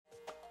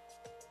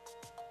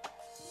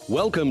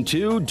Welcome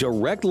to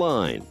Direct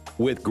Line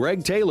with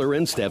Greg Taylor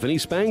and Stephanie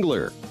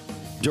Spangler.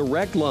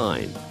 Direct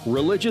Line,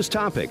 religious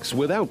topics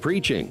without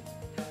preaching,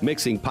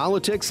 mixing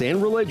politics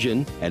and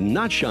religion and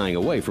not shying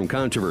away from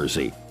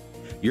controversy.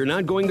 You're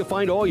not going to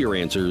find all your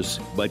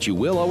answers, but you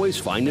will always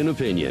find an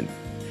opinion.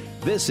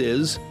 This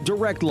is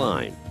Direct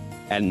Line.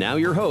 And now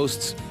your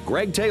hosts,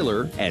 Greg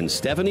Taylor and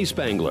Stephanie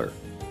Spangler.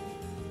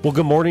 Well,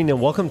 good morning and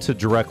welcome to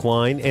Direct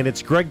Line. And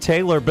it's Greg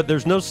Taylor, but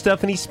there's no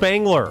Stephanie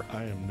Spangler.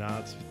 I am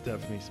not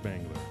Stephanie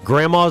Spangler.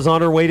 Grandma's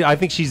on her way to, I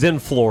think she's in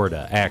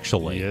Florida,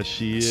 actually. Yes,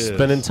 she is.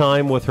 Spending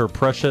time with her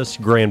precious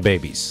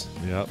grandbabies.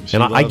 Yep.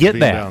 And I get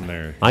that. Down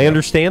there. I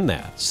understand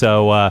that.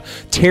 So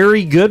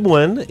Terry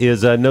Goodwin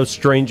is no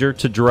stranger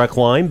to Direct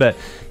Line, but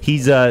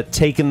he's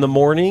taken the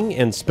morning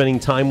and spending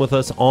time with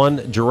us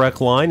on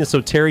Direct Line. And so,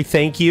 Terry,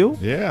 thank you.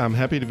 Yeah, I'm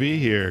happy to be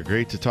here.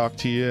 Great to talk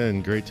to you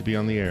and great to be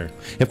on the air.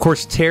 Of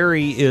course,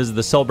 Terry is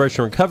the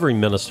Celebration Recovery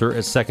Minister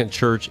at Second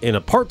Church in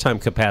a part-time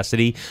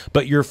capacity,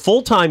 but your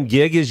full-time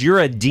gig is you're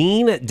a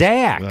dean at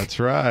DAC. That's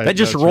right. That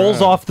just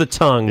rolls off the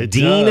tongue. It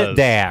dean does.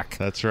 at DAC.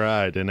 That's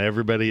right. And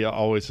everybody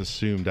always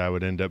assumed I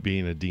would end up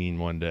being a dean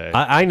one day.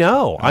 I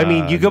know. I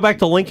mean, you go back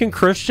to Lincoln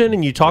Christian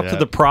and you talk to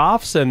the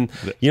profs, and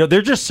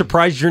they're just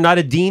surprised you're not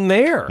a dean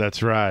there.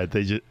 That's right.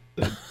 They just...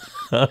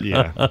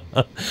 Yeah.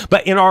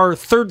 But in our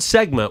third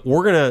segment,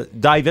 we're going to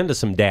dive into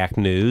some DAC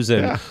news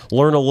and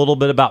learn a little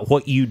bit about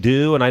what you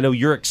do. And I know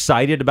you're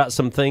excited about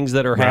some things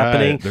that are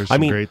happening. There's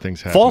some great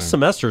things happening. Fall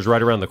semester is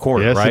right around the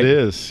corner, yes, right? It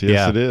is.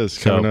 Yes, it is.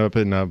 Coming up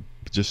in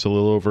just a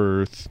little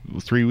over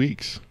 3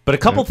 weeks. But a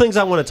couple things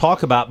I want to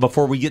talk about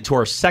before we get to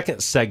our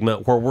second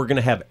segment, where we're going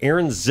to have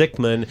Aaron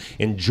Zickman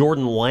and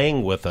Jordan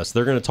Lang with us.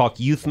 They're going to talk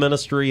youth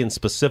ministry and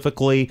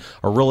specifically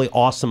a really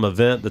awesome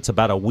event that's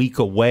about a week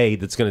away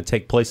that's going to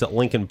take place at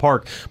Lincoln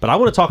Park. But I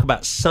want to talk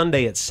about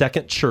Sunday at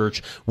Second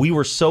Church. We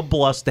were so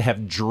blessed to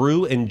have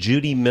Drew and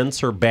Judy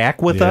Mincer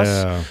back with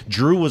us.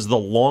 Drew was the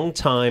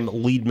longtime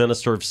lead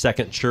minister of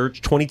Second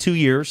Church, 22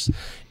 years.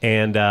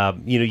 And,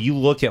 you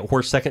look at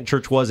where Second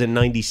Church was in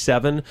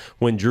 97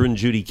 when Drew and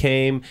Judy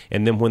came,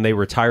 and then when they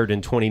retired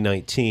in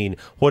 2019.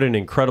 What an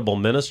incredible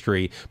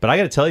ministry. But I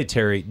got to tell you,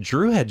 Terry,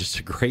 Drew had just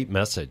a great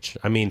message.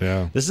 I mean,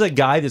 this is a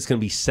guy that's going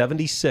to be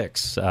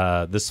 76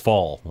 this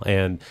fall,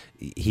 and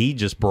he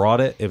just brought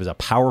it. It was a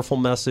powerful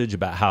message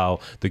about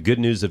how the good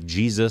news of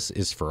Jesus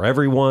is for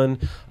everyone.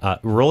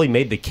 Really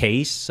made the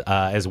case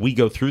as we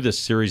go through this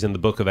series in the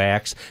book of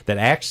Acts that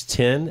Acts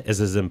 10 is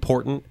as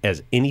important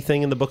as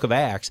anything in the book of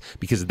Acts,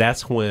 because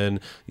that's when,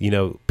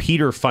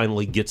 Peter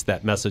finally gets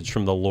that message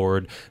from the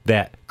Lord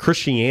that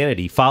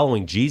Christianity,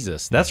 following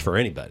Jesus, that's for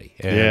anybody.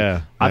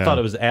 And I thought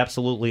it was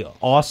absolutely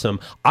awesome.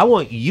 I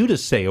want you to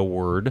say a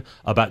word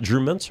about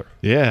Drew Mincer.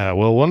 Yeah,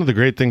 well, one of the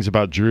great things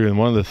about Drew, and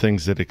one of the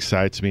things that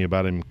excites me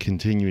about him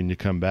continuing to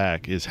come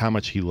back, is how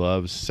much he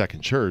loves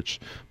Second Church,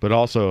 but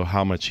also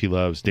how much he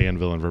loves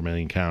Danville and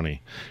Vermilion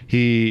County.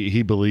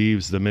 He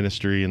believes the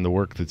ministry and the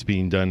work that's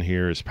being done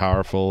here is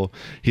powerful.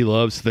 He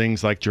loves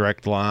things like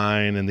Direct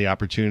Line and the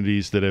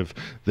opportunities that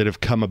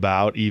have come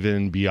about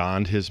even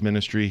beyond his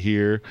ministry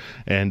here.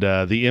 And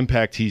the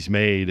impact he's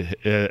made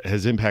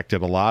has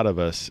impacted a lot of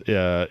us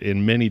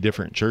in many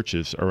different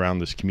churches around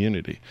this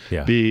community.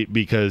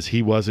 Because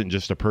he wasn't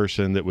just a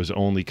person that was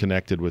only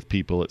connected with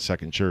people at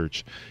Second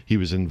Church. He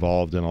was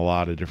involved in a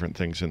lot of different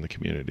things in the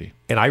community.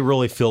 And I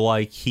really feel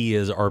like he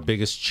is our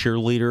biggest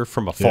cheerleader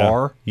from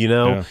afar.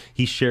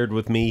 He shared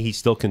with me, he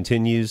still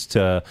continues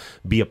to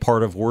be a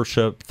part of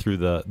worship through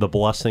the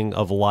blessing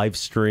of live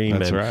stream.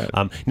 That's right.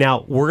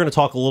 Now, we're going to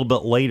talk a little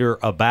bit later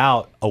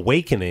about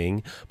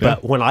Awakening,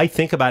 but when I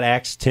think about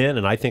Acts 10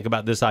 and I think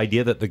about this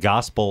idea that the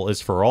gospel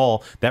is for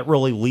all, that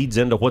really leads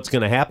into what's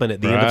going to happen at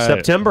the end of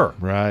September.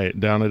 Right.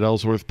 Down at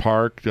Ellsworth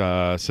Park,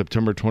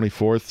 September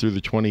 24th through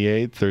the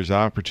 28th, there's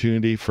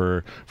opportunity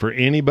for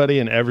anybody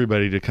and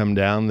everybody to come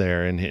down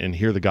there and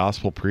hear the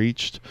gospel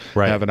preached.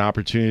 Have an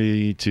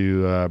opportunity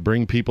to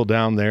bring people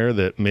down there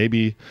that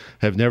maybe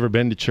have never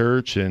been to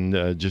church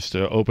and just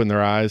open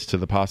their eyes to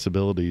the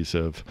possibilities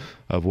of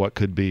what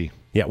could be.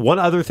 Yeah, one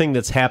other thing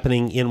that's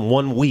happening in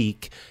 1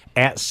 week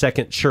at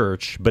Second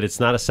Church, but it's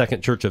not a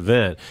Second Church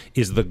event,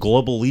 is the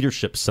Global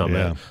Leadership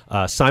Summit.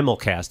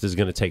 Simulcast is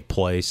going to take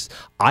place.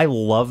 I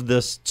love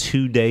this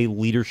 2-day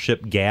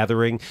leadership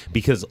gathering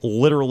because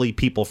literally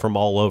people from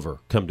all over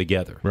come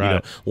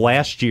together.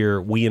 Last year,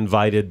 we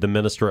invited the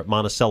minister at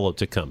Monticello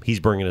to come.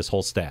 He's bringing his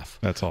whole staff.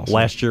 That's awesome.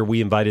 Last year,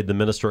 we invited the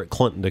minister at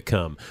Clinton to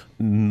come.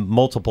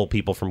 Multiple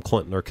people from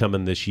Clinton are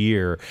coming this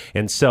year.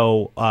 And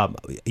so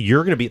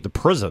you're going to be at the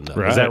prison, though.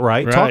 Is that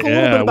right? Talk a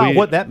little bit about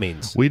what that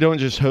means. We don't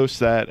just host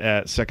that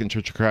at Second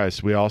Church of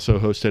Christ. We also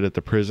host it at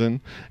the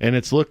prison, and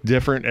it's looked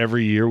different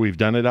every year we've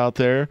done it out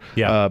there.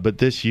 But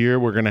this year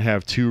we're going to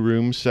have 2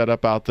 rooms set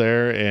up out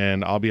there,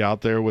 and I'll be out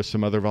there with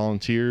some other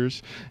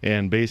volunteers,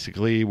 and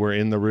basically we're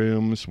in the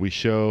rooms. We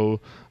show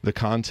the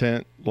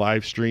content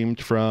live streamed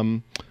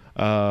from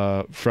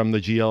from the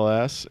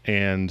GLS,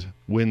 and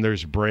when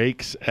there's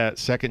breaks at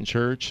Second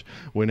Church,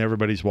 when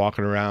everybody's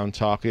walking around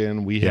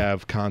talking, we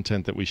have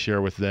content that we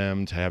share with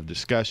them to have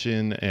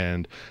discussion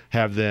and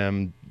have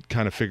them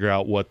kind of figure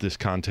out what this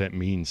content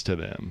means to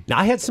them. Now,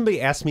 I had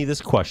somebody ask me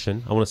this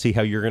question. I want to see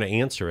how you're going to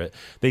answer it.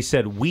 They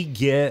said, we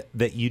get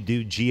that you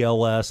do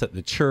GLS at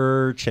the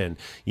church and,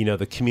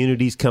 the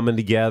community's coming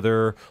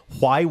together.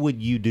 Why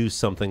would you do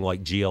something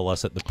like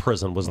GLS at the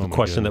prison was the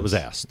question that was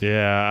asked.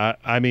 Yeah,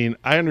 I mean,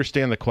 I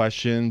understand the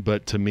question,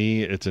 but to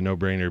me, it's a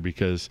no-brainer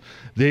because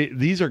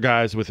these are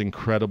guys with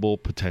incredible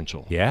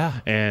potential. Yeah.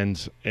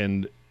 And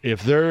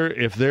if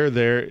they're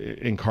there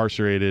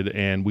incarcerated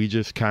and we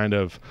just kind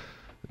of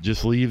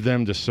just leave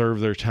them to serve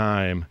their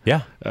time.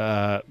 Yeah.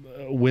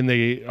 When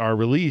they are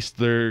released,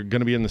 they're going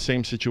to be in the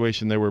same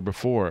situation they were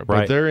before. Right.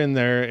 But they're in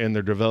there and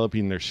they're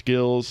developing their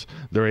skills.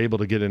 They're able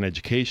to get an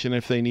education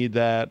if they need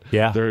that.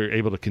 Yeah. They're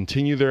able to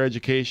continue their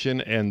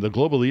education. And the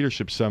Global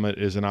Leadership Summit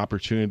is an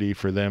opportunity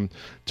for them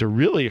to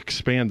really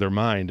expand their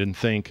mind and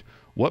think,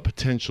 what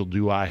potential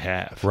do I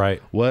have?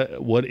 Right.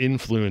 What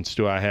influence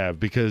do I have?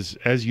 Because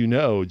as you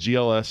know,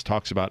 GLS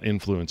talks about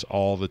influence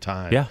all the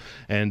time. Yeah.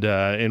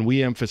 And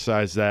we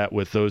emphasize that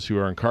with those who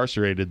are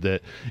incarcerated,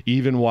 that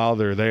even while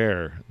they're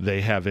there,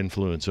 they have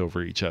influence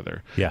over each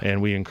other. Yeah. And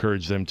we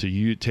encourage them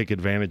to take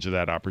advantage of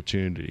that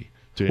opportunity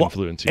to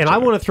influence each and other. I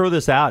want to throw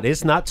this out.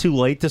 It's not too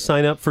late to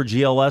sign up for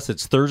GLS.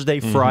 It's Thursday,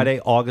 Friday,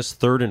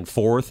 August 3rd and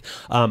 4th.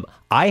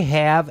 I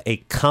have a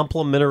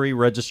complimentary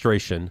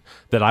registration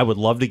that I would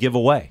love to give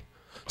away.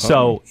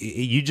 So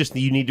you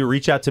need to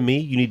reach out to me.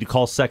 You need to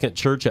call Second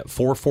Church at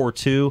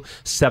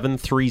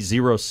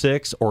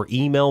 442-7306 or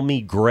email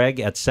me,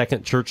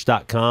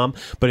 greg@secondchurch.com.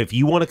 But if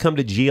you want to come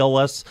to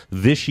GLS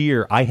this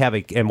year, I have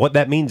and what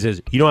that means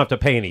is you don't have to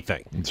pay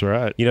anything. That's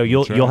right.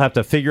 You'll have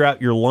to figure out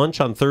your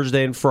lunch on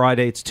Thursday and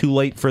Friday. It's too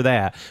late for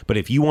that. But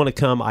if you want to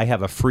come, I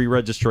have a free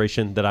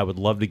registration that I would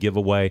love to give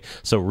away.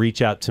 So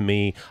reach out to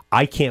me.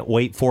 I can't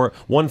wait for it.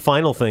 One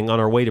final thing on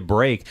our way to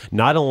break,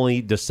 not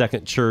only does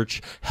Second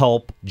Church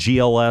help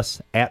GLS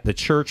at the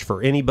church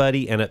for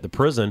anybody and at the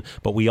prison,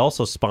 but we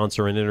also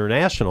sponsor an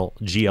international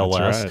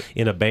GLS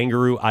in a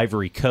Banger,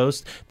 Ivory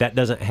Coast. That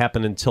doesn't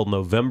happen until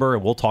November,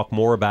 and we'll talk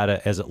more about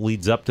it as it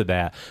leads up to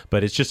that.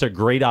 But it's just a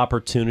great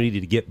opportunity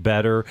to get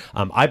better.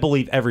 I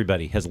believe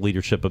everybody has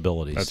leadership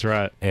abilities. That's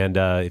right. And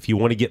if you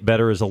want to get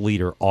better as a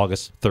leader,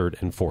 August 3rd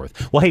and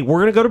 4th. Well, hey, we're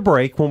going to go to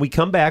break. When we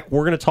come back,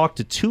 we're going to talk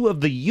to two of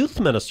the youth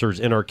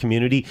ministers in our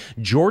community,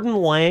 Jordan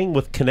Lang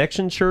with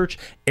Connection Church,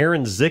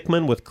 Aaron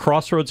Zickman with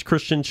Crossroads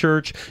Christian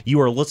Church.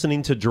 You are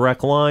listening to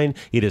Direct Line.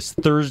 It is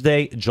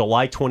Thursday,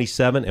 July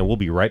 27, and we'll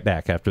be right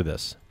back after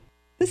this.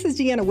 This is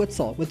Deanna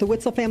Witzel with the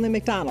Witzel Family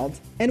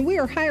McDonald's, and we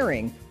are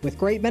hiring. With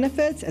great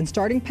benefits and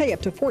starting pay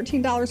up to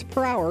 $14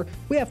 per hour,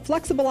 we have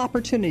flexible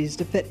opportunities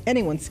to fit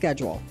anyone's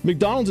schedule.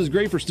 McDonald's is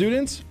great for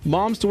students,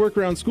 moms to work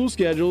around school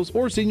schedules,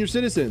 or senior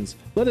citizens.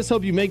 Let us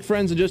help you make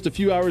friends in just a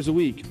few hours a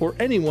week, or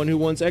anyone who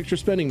wants extra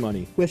spending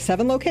money. With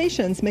 7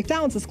 locations,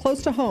 McDonald's is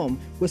close to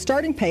home, with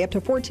starting pay up to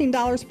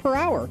 $14 per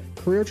hour,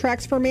 career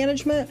tracks for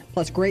management,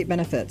 plus great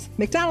benefits.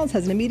 McDonald's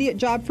has an immediate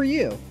job for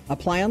you.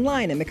 Apply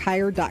online at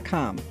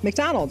mchire.com.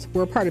 McDonald's,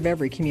 we're a part of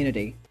every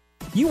community.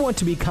 You want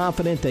to be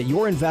confident that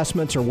your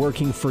investments are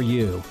working for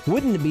you.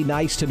 Wouldn't it be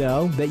nice to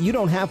know that you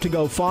don't have to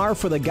go far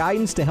for the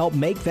guidance to help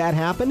make that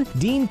happen?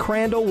 Dean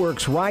Crandall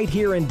works right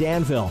here in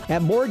Danville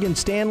at Morgan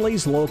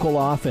Stanley's local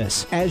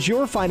office. As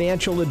your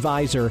financial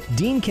advisor,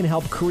 Dean can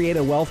help create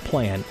a wealth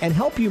plan and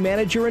help you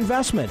manage your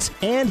investments.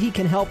 And he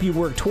can help you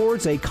work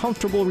towards a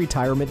comfortable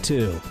retirement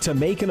too. To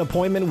make an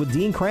appointment with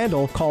Dean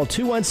Crandall, call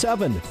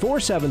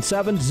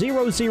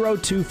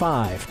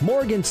 217-477-0025.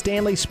 Morgan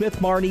Stanley Smith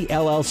Marnie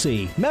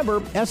LLC.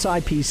 Member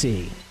SIPC.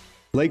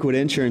 Lakewood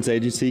Insurance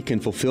Agency can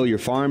fulfill your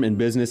farm and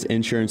business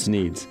insurance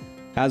needs.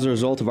 As a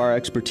result of our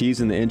expertise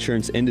in the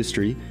insurance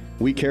industry,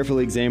 we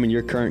carefully examine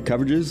your current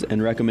coverages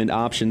and recommend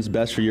options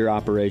best for your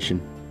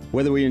operation.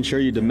 Whether we insure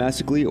you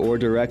domestically or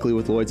directly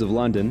with Lloyd's of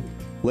London,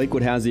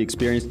 Lakewood has the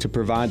experience to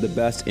provide the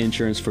best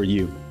insurance for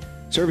you.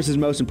 Service is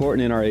most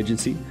important in our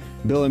agency.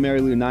 Bill and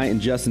Mary Lou Knight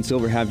and Justin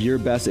Silver have your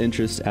best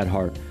interests at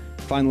heart.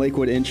 Find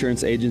Lakewood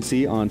Insurance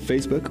Agency on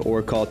Facebook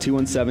or call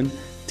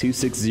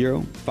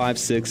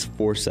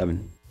 217-260-5647.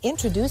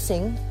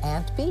 Introducing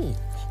Aunt Bee.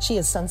 She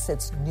is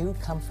Sunset's new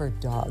comfort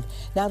dog.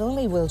 Not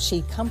only will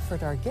she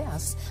comfort our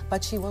guests,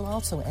 but she will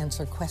also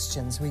answer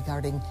questions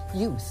regarding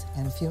youth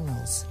and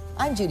funerals.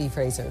 I'm Judy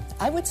Fraser.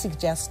 I would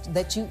suggest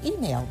that you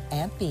email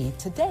Aunt Bee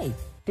today.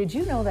 Did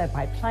you know that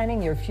by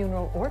planning your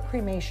funeral or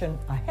cremation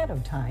ahead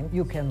of time,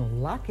 you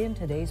can lock in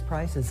today's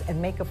prices and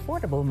make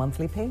affordable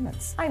monthly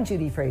payments? I'm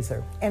Judy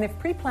Fraser, and if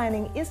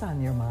pre-planning is on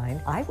your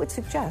mind, I would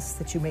suggest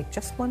that you make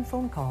just one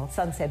phone call,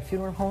 Sunset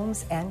Funeral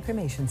Homes and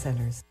Cremation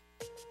Centers.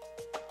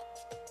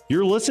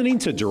 You're listening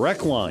to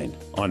Direct Line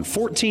on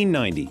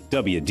 1490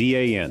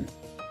 WDAN.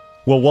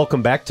 Well,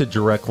 welcome back to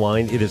Direct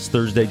Line. It is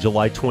Thursday,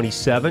 July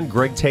 27.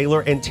 Greg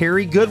Taylor and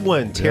Terry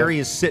Goodwin. Terry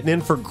is sitting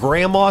in for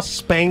Grandma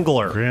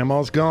Spangler.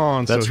 Grandma's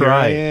gone, That's so here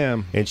right. I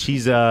am. And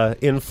she's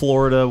in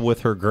Florida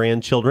with her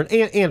grandchildren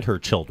and her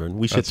children.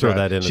 We should That's throw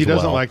right. that in She as well.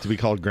 doesn't like to be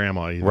called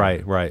Grandma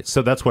either. Right.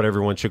 So that's what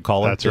everyone should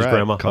call her. That's is right.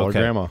 Grandma. Call her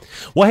Grandma.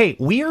 Well, hey,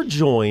 we are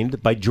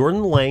joined by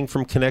Jordan Lang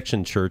from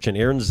Connection Church and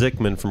Aaron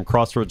Zickman from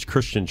Crossroads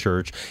Christian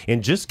Church.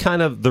 And just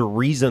kind of the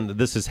reason that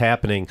this is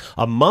happening,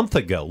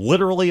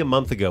 literally a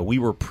month ago, we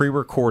were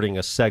pre-recording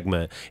a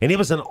segment, and it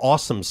was an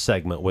awesome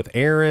segment with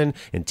Aaron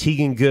and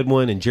Tegan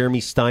Goodwin and Jeremy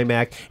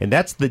Steinmack, and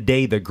that's the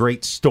day the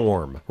great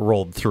storm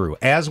rolled through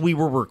as we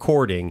were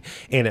recording,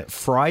 and it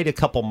fried a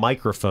couple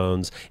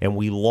microphones, and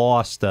we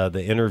lost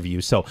the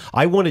interview. So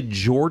I wanted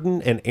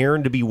Jordan and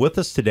Aaron to be with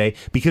us today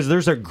because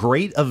there's a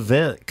great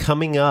event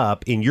coming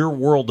up in your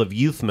world of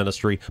youth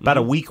ministry about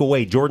a week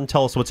away. Jordan,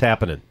 tell us what's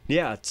happening.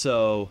 Yeah,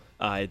 so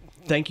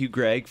thank you,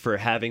 Greg, for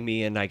having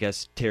me, and I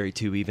guess Terry,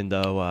 too, even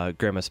though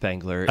Grandma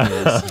Spangler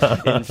is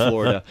in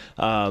Florida.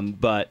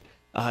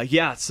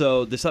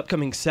 So this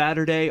upcoming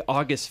Saturday,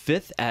 August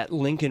 5th at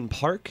Lincoln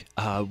Park,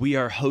 we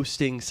are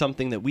hosting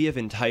something that we have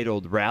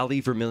entitled Rally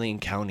Vermilion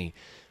County.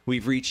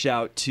 We've reached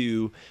out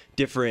to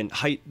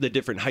the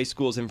different high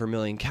schools in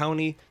Vermilion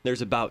County.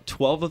 There's about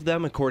 12 of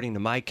them, according to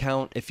my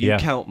count. If you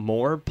count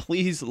more,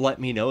 please let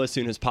me know as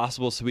soon as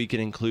possible so we can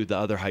include the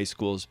other high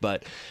schools.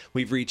 But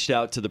we've reached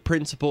out to the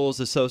principals,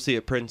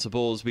 associate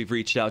principals. We've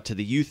reached out to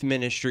the youth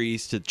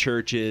ministries, to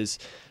churches.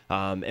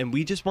 And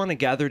we just want to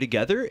gather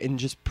together and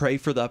just pray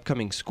for the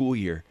upcoming school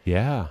year.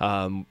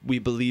 Yeah. We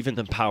believe in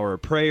the power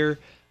of prayer.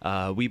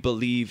 We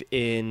believe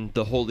in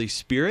the Holy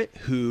Spirit,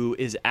 who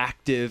is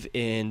active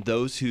in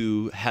those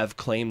who have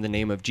claimed the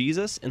name of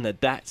Jesus, and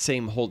that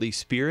same Holy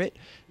Spirit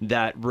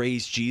that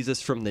raised Jesus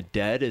from the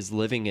dead is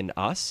living in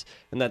us,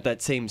 and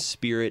that same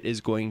Spirit is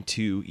going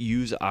to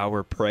use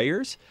our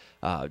prayers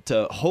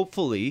to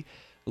hopefully,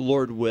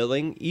 Lord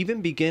willing,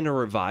 even begin a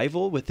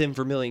revival within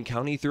Vermilion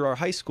County through our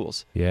high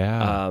schools.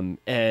 Yeah.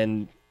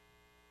 And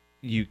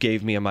you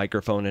gave me a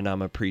microphone and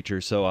I'm a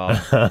preacher, so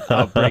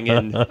I'll bring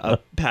in a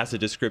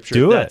passage of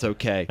scripture if that's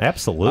okay.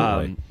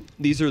 Absolutely.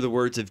 These are the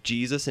words of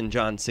Jesus in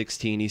John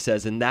 16. He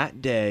says, "In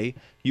that day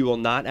you will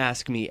not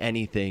ask me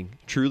anything.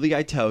 Truly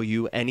I tell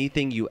you,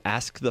 anything you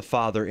ask the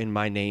Father in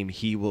my name,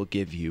 he will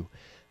give you.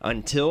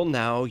 Until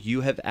now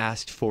you have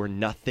asked for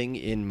nothing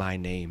in my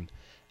name.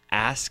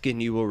 Ask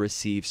and you will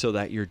receive, so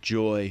that your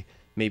joy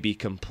may be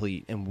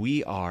complete." And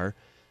we are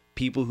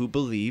people who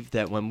believe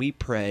that when we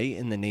pray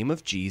in the name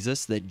of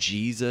Jesus, that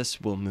Jesus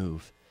will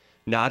move.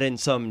 Not in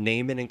some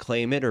name it and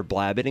claim it or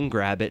blab it and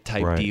grab it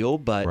type deal,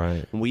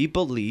 but we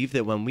believe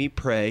that when we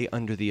pray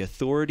under the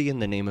authority in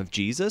the name of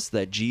Jesus,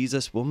 that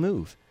Jesus will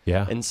move.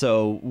 Yeah. And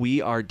so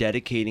we are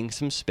dedicating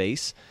some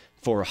space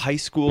for high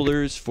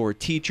schoolers, for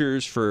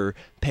teachers, for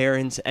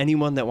parents,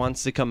 anyone that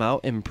wants to come out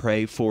and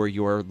pray for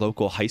your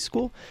local high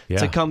school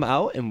to come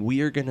out, and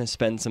we are going to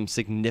spend some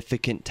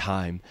significant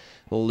time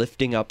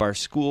lifting up our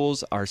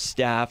schools, our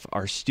staff,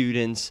 our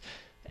students,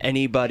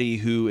 anybody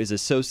who is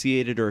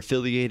associated or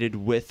affiliated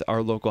with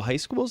our local high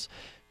schools,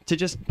 to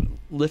just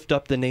lift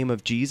up the name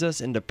of Jesus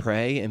and to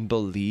pray and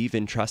believe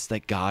and trust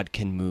that God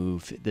can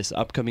move this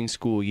upcoming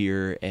school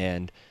year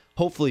and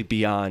hopefully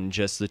beyond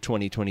just the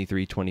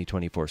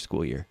 2023-2024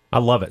 school year. I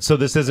love it. So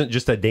this isn't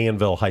just a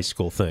Danville High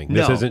School thing.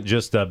 This isn't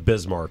just a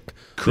Bismarck.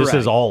 Correct. This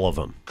is all of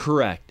them.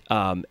 Correct.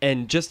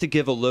 And just to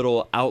give a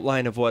little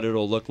outline of what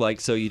it'll look like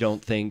so you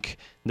don't think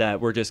that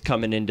we're just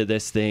coming into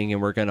this thing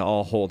and we're going to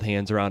all hold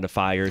hands around a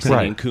fire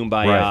singing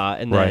Kumbaya,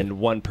 and then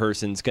one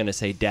person's going to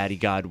say Daddy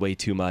God way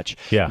too much.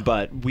 Yeah.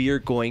 But we are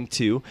going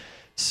to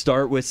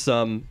start with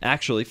some,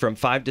 actually from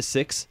 5 to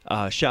 6,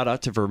 shout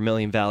out to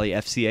Vermilion Valley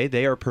FCA.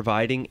 They are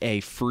providing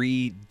a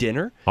free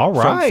dinner. All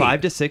right. From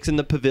 5 to 6 in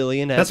the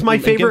pavilion. That's my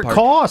favorite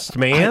cost,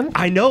 man.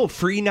 I know,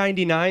 free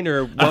 99,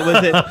 or what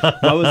was it?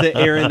 What was it,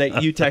 Aaron,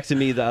 that you texted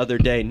me the other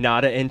day?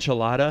 Nada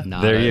enchilada?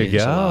 There you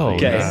go.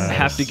 Okay, Nice. I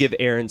have to give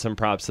Aaron some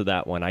props to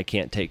that one. I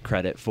can't take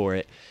credit for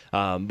it.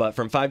 But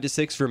from 5 to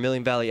 6,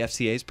 Vermilion Valley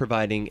FCA is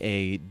providing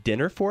a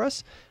dinner for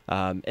us.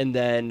 And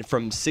then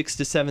from 6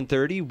 to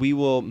 7:30, we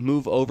will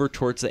move over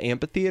towards the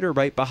amphitheater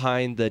right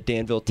behind the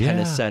Danville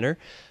Tennis Center.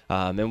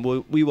 And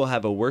we will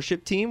have a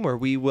worship team where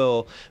we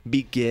will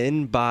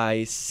begin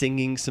by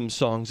singing some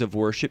songs of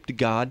worship to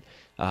God.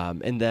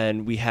 And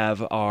then we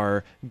have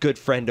our good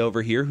friend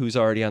over here who's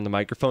already on the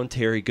microphone,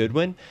 Terry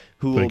Goodwin,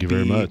 who Thank you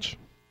very much.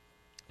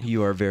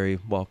 You are very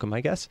welcome,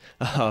 I guess.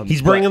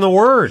 He's bringing the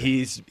word.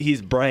 He's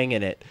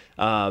bringing it.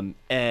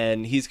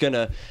 And he's going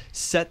to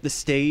set the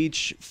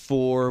stage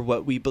for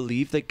what we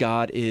believe that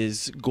God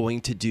is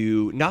going to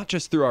do, not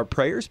just through our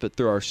prayers, but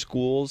through our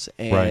schools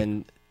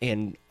and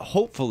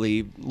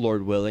hopefully,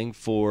 Lord willing,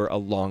 for a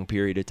long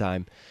period of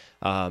time.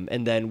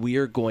 And then we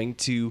are going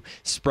to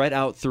spread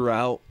out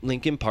throughout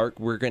Lincoln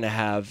Park. We're going to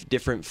have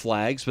different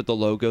flags with the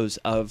logos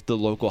of the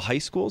local high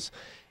schools.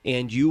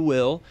 And you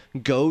will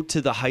go to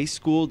the high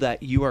school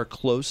that you are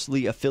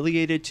closely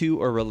affiliated to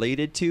or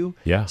related to.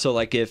 Yeah. So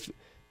like if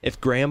if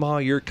grandma,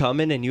 you're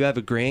coming and you have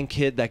a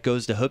grandkid that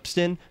goes to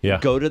Hoopeston,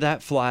 go to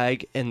that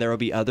flag, and there will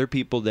be other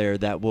people there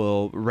that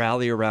will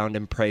rally around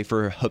and pray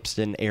for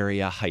Hoopeston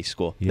area high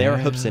school. They're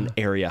Hoopeston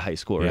area high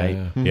school, right?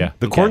 Yeah.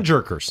 The Corn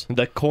Jerkers.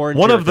 The Corn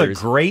One Jerkers. of the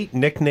great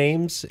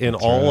nicknames in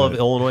all of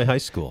Illinois high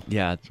school.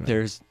 Yeah,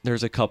 there's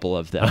a couple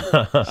of them.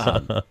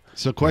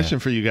 So question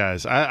for you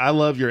guys. I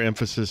love your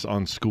emphasis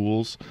on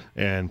schools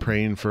and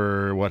praying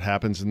for what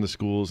happens in the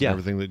schools and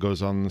everything that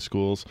goes on in the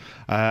schools.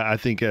 I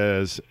think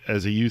as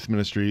a youth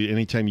ministry,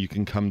 anytime you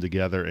can come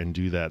together and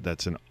do that,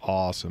 that's an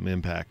awesome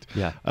impact.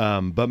 Yeah.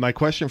 But my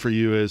question for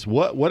you is,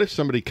 what if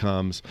somebody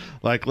comes,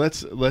 like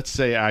let's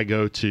say I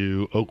go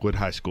to Oakwood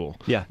High School,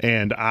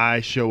 and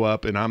I show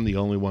up and I'm the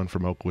only one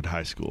from Oakwood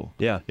High School.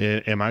 Yeah.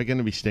 Am I going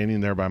to be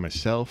standing there by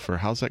myself, or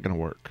how's that going to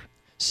work?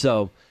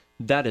 So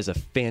that is a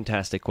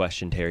fantastic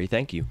question, Terry.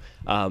 Thank you.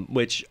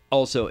 Which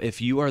also,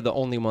 if you are the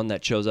only one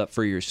that shows up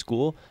for your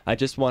school, I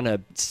just want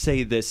to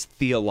say this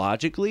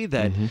theologically,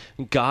 that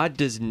God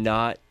does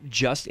not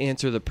just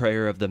answer the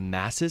prayer of the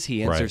masses.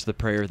 He answers the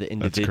prayer of the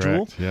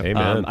individual. That's correct. Yep.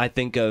 Amen. I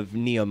think of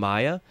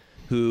Nehemiah,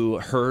 who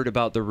heard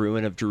about the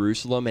ruin of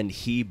Jerusalem, and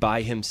he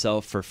by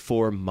himself for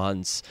 4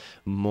 months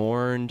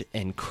mourned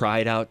and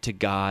cried out to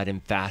God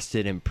and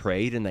fasted and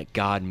prayed, and that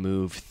God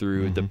moved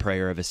through the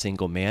prayer of a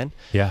single man.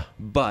 Yeah.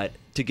 But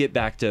to get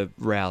back to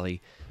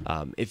rally,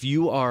 if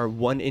you are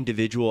one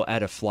individual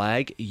at a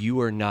flag, you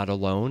are not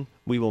alone.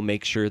 We will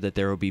make sure that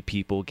there will be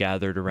people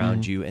gathered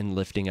around you and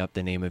lifting up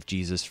the name of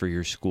Jesus for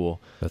your school.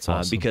 That's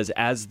awesome. Because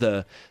as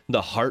the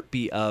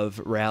heartbeat of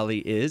rally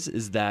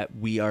is that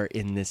we are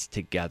in this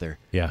together.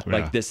 Yeah.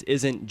 Like this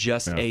isn't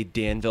just a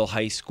Danville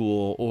High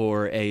School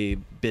or a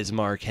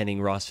Bismarck,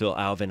 Henning, Rossville,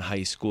 Alvin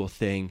High School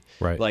thing.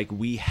 Right. Like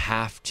we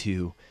have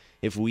to,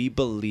 if we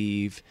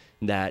believe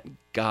that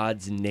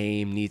God's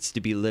name needs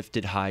to be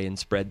lifted high and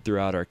spread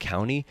throughout our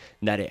county,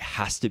 that it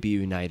has to be a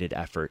united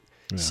effort.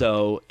 Yeah.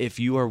 So if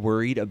you are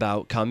worried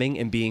about coming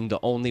and being the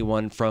only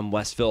one from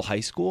Westville High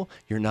School,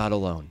 you're not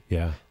alone.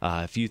 Yeah.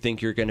 If you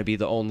think you're going to be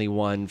the only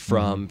one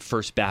from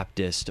First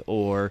Baptist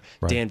or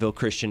Danville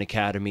Christian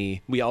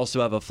Academy, we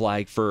also have a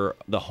flag for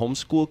the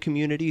homeschool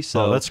community.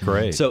 So that's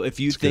great. So if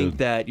you think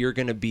that you're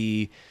going to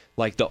be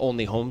like the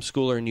only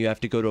homeschooler and you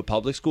have to go to a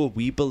public school,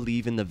 we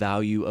believe in the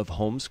value of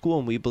homeschool,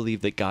 and we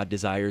believe that God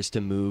desires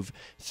to move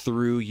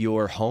through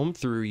your home,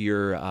 through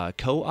your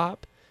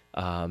co-op.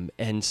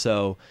 And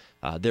so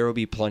there will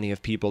be plenty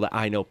of people that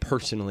I know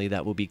personally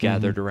that will be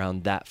gathered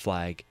around that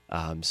flag.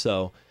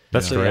 So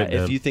that's great.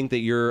 If you think that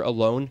you're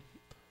alone,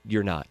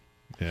 you're not.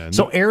 Yeah.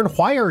 So, Aaron,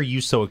 why are you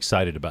so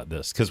excited about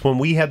this? Because when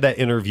we had that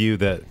interview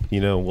that,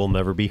 will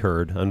never be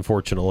heard,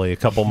 unfortunately, a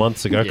couple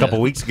months ago, a couple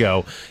weeks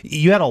ago,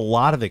 you had a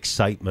lot of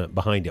excitement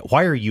behind it.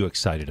 Why are you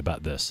excited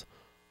about this?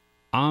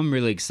 I'm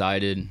really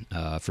excited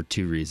for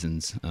two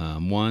reasons.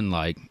 One,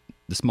 like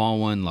the small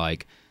one,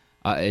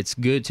 it's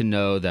good to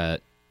know that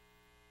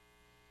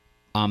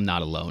I'm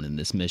not alone in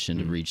this mission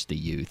to reach the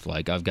youth.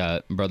 Like I've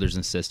got brothers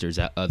and sisters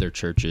at other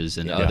churches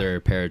and other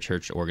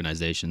parachurch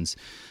organizations.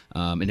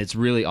 And it's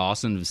really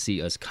awesome to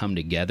see us come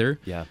together.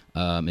 Yeah.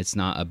 It's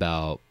not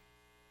about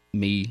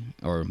me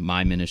or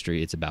my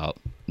ministry. It's about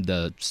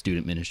the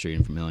student ministry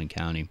in Vermilion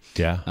County.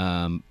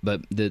 Yeah.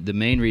 But the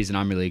main reason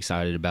I'm really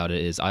excited about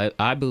it is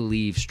I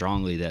believe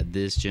strongly that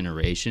this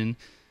generation,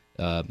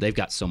 they've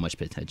got so much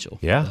potential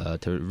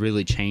to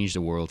really change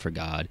the world for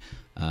God.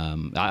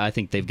 I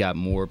think they've got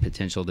more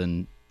potential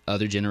than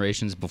other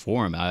generations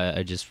before them.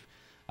 I just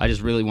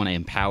really want to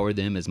empower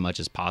them as much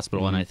as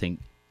possible, and I think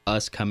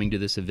us coming to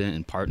this event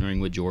and partnering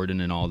with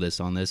Jordan and all this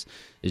on this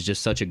is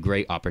just such a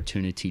great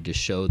opportunity to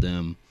show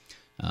them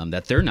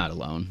that they're not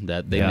alone,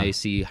 that they may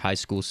see high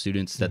school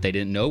students that they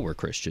didn't know were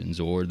Christians,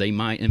 or they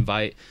might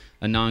invite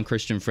a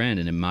non-Christian friend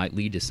and it might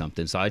lead to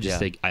something. So I just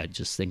think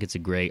it's a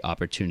great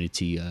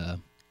opportunity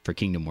for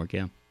Kingdom work.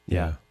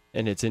 Yeah.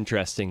 And it's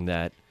interesting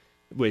that,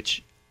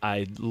 which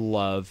I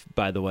love,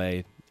 by the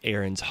way,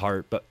 Aaron's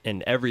heart,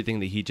 and everything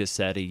that he just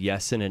said, a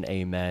yes and an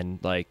amen.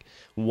 Like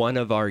one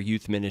of our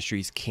youth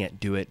ministries can't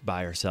do it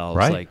by ourselves.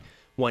 Right. Like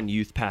one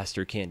youth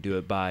pastor can't do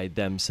it by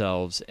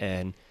themselves.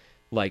 And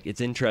like, it's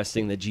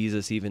interesting that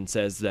Jesus even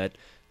says that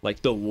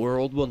like the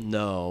world will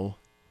know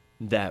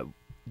that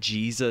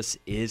Jesus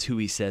is who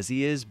he says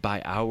he is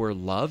by our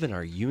love and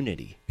our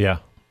unity. Yeah.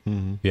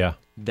 Yeah.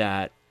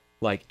 That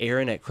like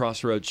Aaron at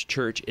Crossroads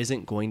Church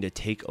isn't going to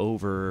take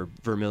over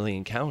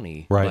Vermilion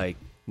County. Right.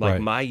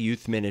 Like my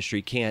youth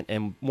ministry can't.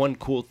 And one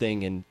cool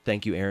thing, and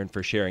thank you, Aaron,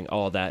 for sharing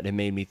all that. It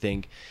made me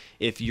think,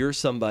 if you're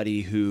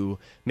somebody who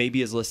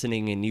maybe is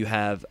listening and you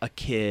have a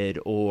kid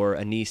or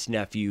a niece,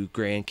 nephew,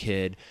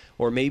 grandkid,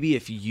 or maybe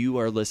if you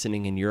are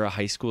listening and you're a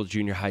high school,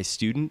 junior high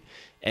student,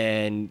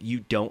 and you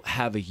don't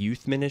have a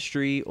youth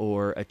ministry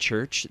or a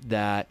church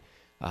that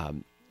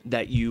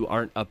you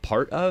aren't a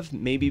part of,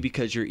 maybe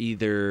because you're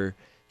either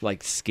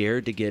like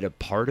scared to get a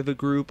part of a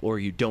group or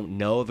you don't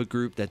know of a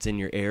group that's in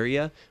your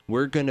area,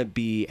 we're going to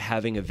be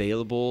having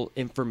available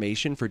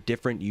information for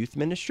different youth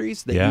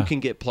ministries that you can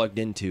get plugged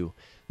into.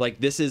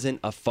 Like this isn't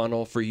a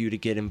funnel for you to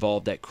get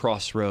involved at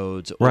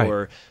Crossroads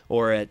or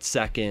at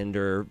Second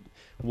or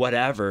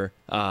whatever.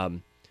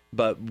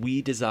 But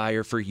we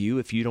desire for you,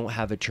 if you don't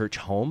have a church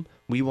home,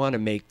 we want to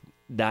make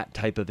that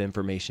type of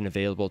information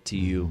available to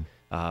you.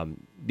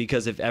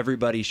 Because if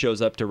everybody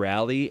shows up to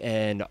rally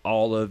and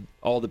all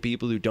the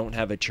people who don't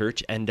have a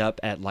church end up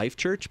at Life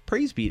Church,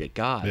 praise be to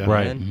God. Yeah.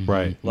 Man.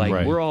 Right.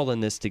 Like we're all in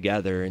this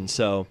together. And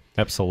so.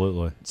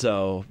 Absolutely.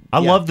 So. I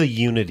love the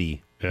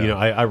unity. Yeah. You know,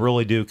 I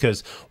really do,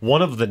 because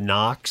one of the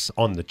knocks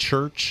on the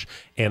church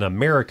and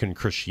American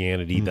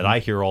Christianity that I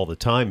hear all the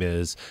time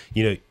is,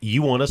 you know,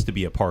 you want us to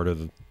be a part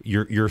of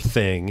your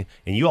thing,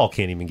 and you all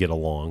can't even get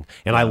along.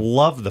 And I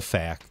love the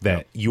fact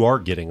that you are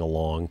getting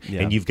along,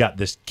 and you've got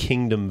this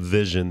kingdom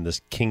vision,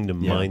 this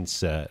kingdom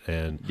mindset,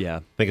 and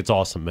I think it's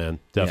awesome, man.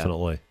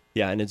 Definitely.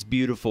 Yeah, and it's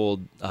beautiful.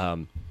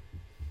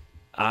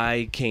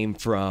 I came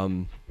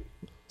from...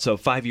 So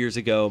 5 years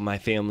ago, my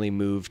family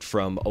moved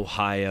from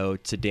Ohio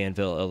to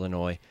Danville,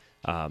 Illinois.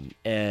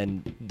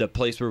 And the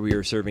place where we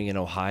were serving in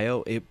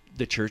Ohio,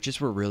 the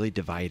churches were really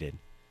divided.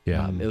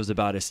 Yeah. It was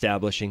about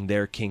establishing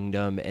their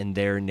kingdom and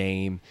their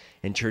name,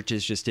 and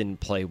churches just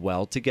didn't play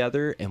well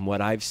together. And what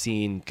I've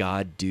seen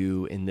God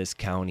do in this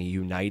county,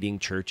 uniting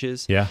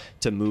churches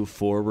to move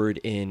forward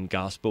in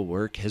gospel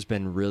work, has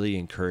been really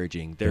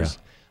encouraging. There's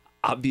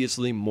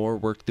obviously more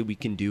work that we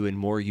can do and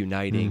more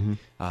uniting,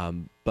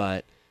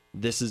 but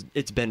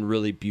it's been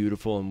really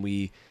beautiful. And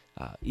we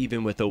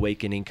even with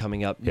Awakening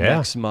coming up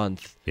next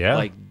month,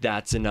 like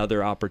that's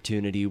another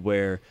opportunity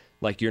where,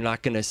 like, you're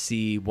not going to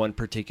see one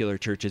particular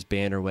church's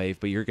banner wave,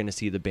 but you're going to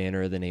see the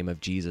banner of the name of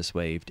Jesus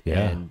waved.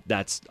 And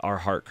that's our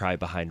heart cry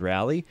behind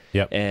Rally.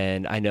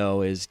 And I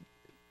know it's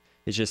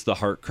just the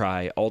heart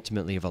cry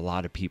ultimately of a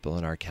lot of people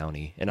in our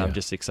county. And I'm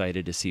just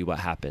excited to see what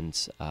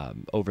happens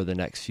over the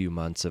next few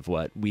months of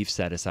what we've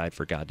set aside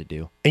for God to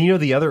do. And, you know,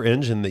 the other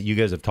engine that you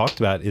guys have talked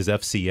about is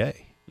FCA.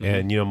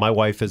 And, you know, my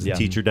wife is a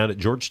teacher down at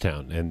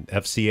Georgetown, and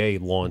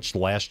FCA launched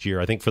last year,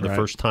 I think, for the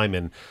first time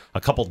in a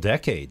couple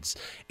decades.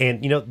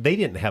 And, you know, they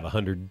didn't have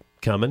 100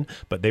 coming,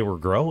 but they were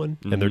growing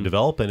and they're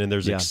developing, and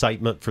there's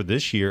excitement for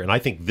this year. And I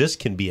think this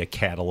can be a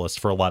catalyst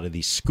for a lot of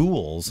these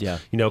schools, you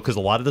know, because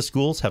a lot of the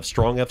schools have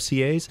strong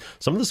FCAs.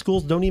 Some of the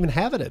schools don't even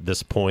have it at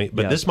this point,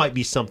 but this might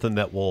be something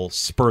that will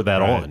spur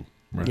that on.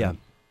 Yeah.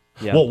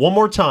 Well, one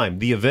more time,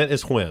 the event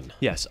is when?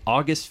 Yes,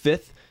 August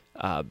 5th.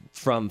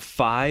 From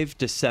 5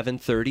 to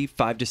 7:30,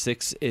 5 to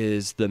 6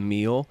 is the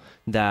meal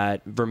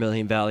that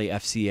Vermilion Valley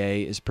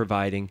FCA is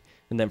providing.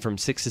 And then from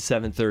 6 to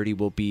 7:30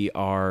 will be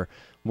our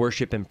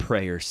worship and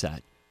prayer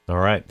set. All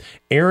right.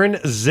 Aaron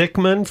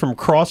Zickman from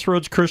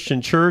Crossroads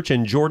Christian Church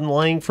and Jordan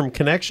Lang from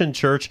Connection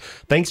Church,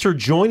 thanks for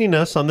joining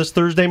us on this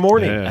Thursday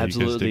morning. Yeah,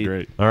 absolutely. You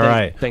guys did great. All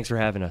right. Thanks for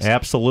having us.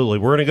 Absolutely.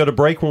 We're going to go to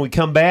break. When we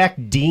come back,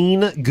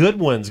 Dean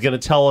Goodwin's going to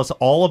tell us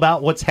all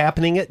about what's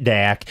happening at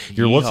DAC.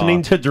 You're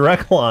listening to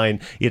Direct Line.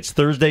 It's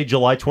Thursday,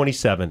 July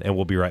 27, and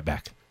we'll be right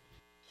back.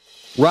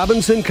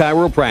 Robinson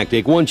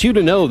Chiropractic wants you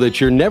to know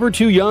that you're never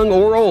too young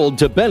or old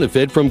to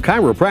benefit from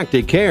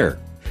chiropractic care.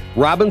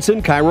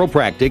 Robinson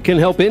Chiropractic can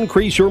help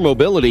increase your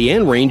mobility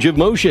and range of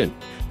motion.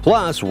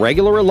 Plus,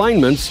 regular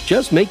alignments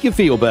just make you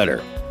feel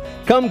better.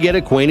 Come get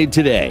acquainted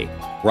today.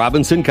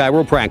 Robinson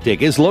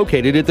Chiropractic is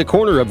located at the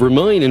corner of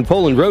Vermilion and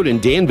Poland Road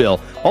in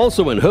Danville,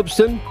 also in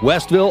Hoopeston,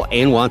 Westville,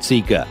 and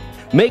Watseka.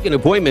 Make an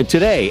appointment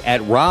today at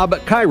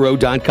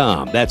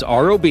robchiro.com. That's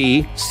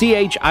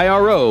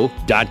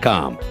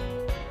ROBCHIRO.com.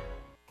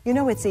 You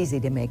know, it's easy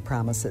to make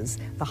promises.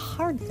 The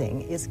hard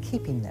thing is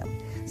keeping them.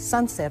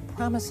 Sunset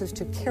promises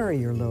to carry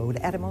your load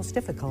at a most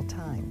difficult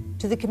time.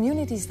 To the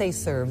communities they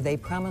serve, they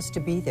promise to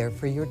be there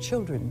for your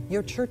children,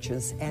 your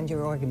churches, and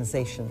your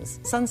organizations.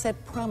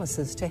 Sunset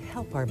promises to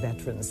help our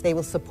veterans. They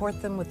will support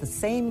them with the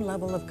same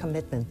level of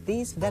commitment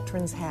these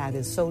veterans had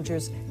as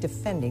soldiers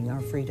defending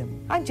our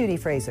freedom. I'm Judy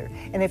Fraser,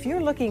 and if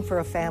you're looking for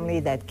a family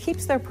that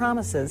keeps their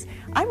promises,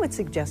 I would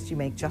suggest you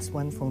make just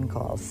one phone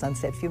call.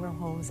 Sunset Funeral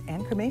Homes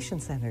and Cremation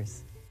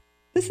Centers.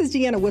 This is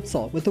Deanna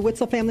Witzel with the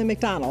Witzel Family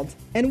McDonald's,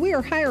 and we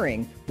are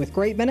hiring. With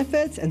great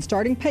benefits and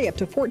starting pay up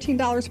to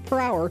 $14 per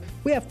hour,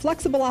 we have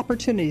flexible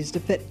opportunities to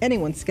fit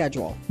anyone's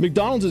schedule.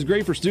 McDonald's is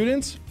great for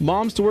students,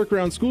 moms to work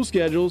around school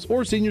schedules,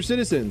 or senior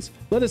citizens.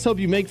 Let us help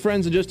you make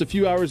friends in just a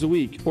few hours a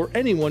week, or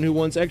anyone who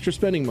wants extra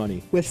spending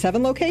money. With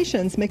 7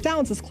 locations,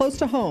 McDonald's is close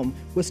to home,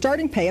 with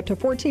starting pay up to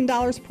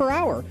 $14 per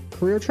hour,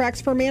 career tracks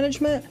for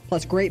management,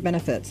 plus great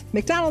benefits.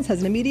 McDonald's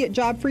has an immediate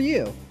job for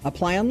you.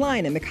 Apply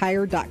online at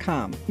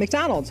mchire.com.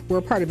 McDonald's, we're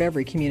a part of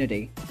every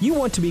community. You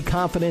want to be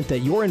confident that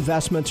your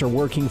investments are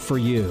working for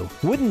you.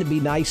 Wouldn't it be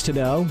nice to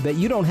know that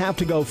you don't have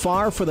to go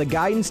far for the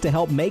guidance to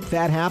help make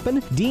that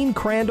happen? Dean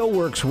Crandall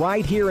works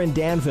right here in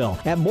Danville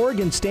at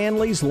Morgan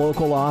Stanley's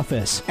local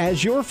office.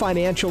 As your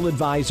financial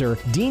advisor,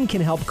 Dean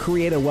can help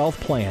create a wealth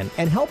plan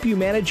and help you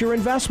manage your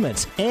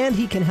investments, and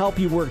he can help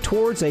you work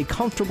towards a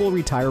comfortable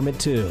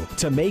retirement too.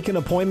 To make an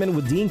appointment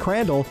with Dean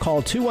Crandall,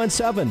 call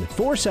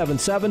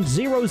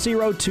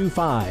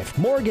 217-477-0025.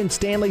 Morgan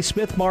Stanley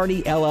Smith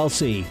Marnie LLC.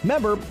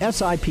 Member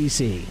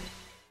SIPC.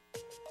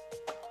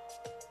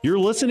 You're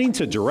listening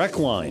to Direct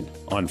Line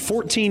on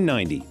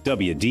 1490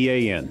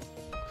 WDAN.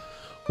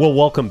 Well,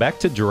 welcome back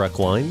to Direct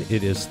Line.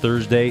 It is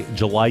Thursday,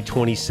 July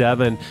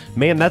 27.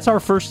 Man, that's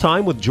our first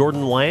time with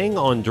Jordan Lang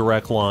on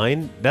Direct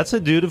Line. That's a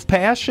dude of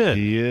passion.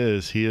 He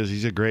is.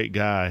 He's a great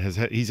guy.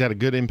 He's had a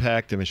good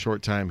impact in a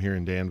short time here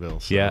in Danville.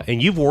 So. Yeah,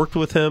 and you've worked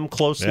with him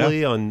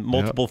closely on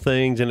multiple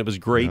things, and it was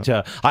great.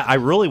 I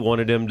really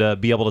wanted him to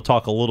be able to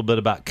talk a little bit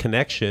about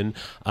connection.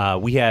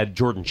 We had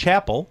Jordan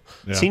Chappell,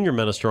 senior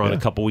minister, on a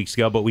couple weeks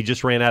ago, but we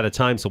just ran out of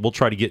time, so we'll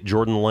try to get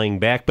Jordan Lang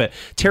back. But,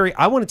 Terry,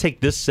 I want to take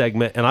this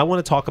segment, and I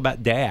want to talk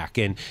about DAC.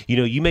 And,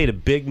 you made a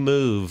big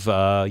move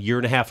a year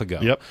and a half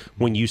ago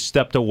when you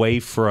stepped away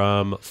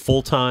from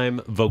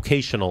full-time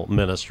vocational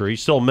ministry,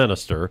 still a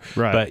minister,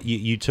 but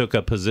you took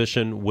a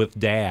position with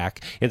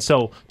DAC. And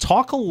so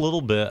talk a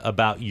little bit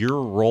about your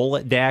role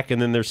at DAC,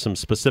 and then there's some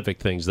specific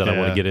things that I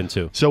want to get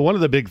into. So one of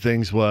the big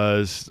things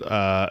was,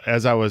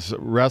 as I was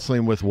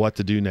wrestling with what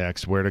to do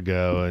next, where to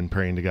go, and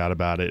praying to God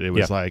about it, it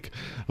was like,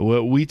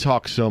 we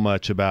talk so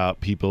much about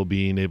people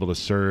being able to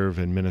serve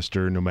and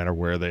minister no matter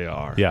where they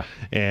are. Yeah.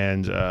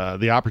 And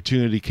the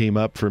opportunity came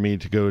up for me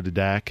to go to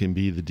DAC and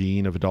be the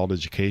Dean of Adult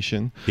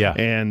Education. Yeah.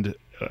 And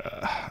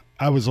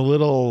I was a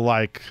little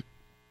like,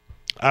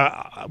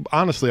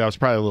 honestly, I was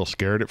probably a little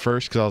scared at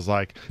first because I was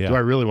like, do I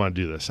really want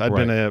to do this? I'd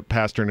been a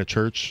pastor in a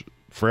church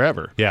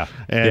forever.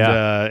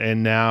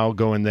 And now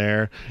going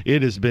there,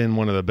 it has been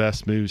one of the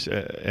best moves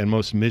and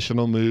most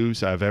missional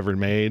moves I've ever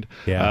made.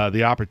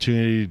 The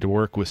opportunity to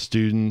work with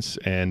students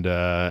and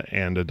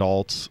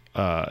adults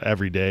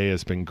every day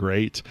has been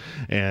great,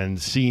 and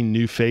seeing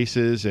new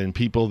faces and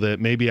people that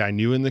maybe I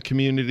knew in the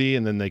community,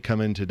 and then they come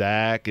into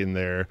DAC and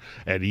they're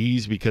at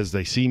ease because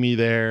they see me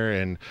there,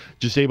 and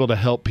just able to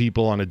help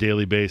people on a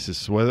daily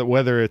basis,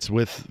 whether it's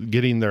with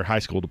getting their high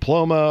school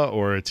diploma,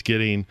 or it's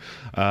getting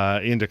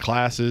into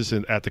classes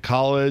at the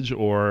college,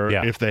 or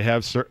if they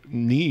have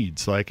certain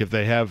needs, like if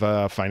they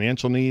have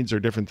financial needs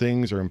or different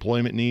things, or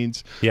employment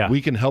needs,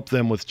 we can help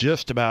them with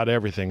just about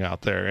everything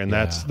out there. And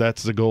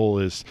that's the goal,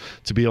 is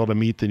to be able to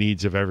meet the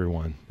needs of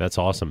everyone. That's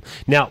awesome.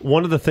 Now,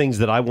 one of the things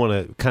that I want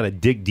to kind of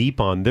dig deep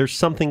on, there's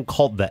something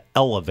called the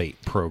Elevate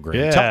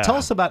program. Tell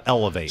us about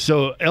Elevate.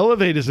 So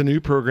Elevate is a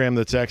new program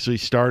that's actually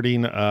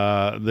starting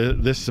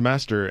this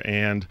semester,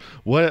 and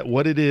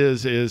what it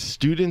is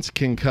students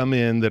can come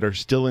in that are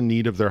still in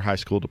need of their high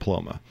school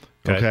diploma.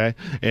 Okay.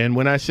 And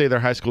when I say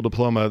their high school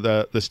diploma,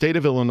 the state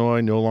of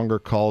Illinois no longer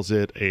calls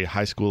it a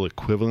high school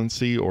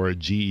equivalency or a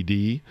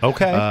GED.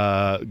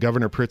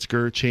 Governor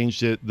Pritzker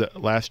changed it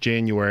last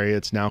January.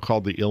 It's now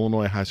called the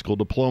Illinois High School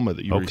Diploma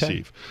that you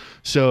receive.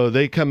 So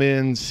they come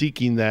in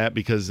seeking that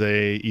because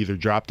they either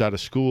dropped out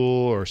of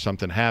school or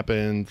something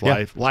happened.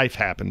 Life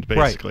happened,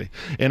 basically.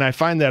 And I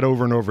find that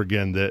over and over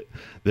again,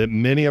 that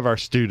many of our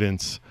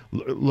students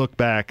look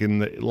back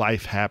and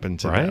life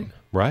happened to them.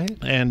 Right.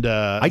 And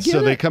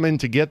so they come in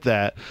to get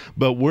that,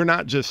 but we're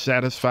not just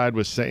satisfied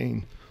with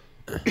saying,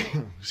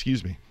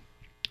 excuse me,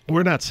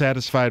 we're not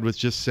satisfied with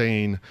just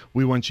saying,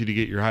 we want you to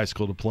get your high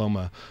school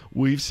diploma.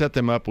 We've set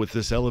them up with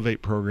this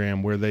Elevate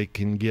program where they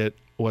can get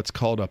what's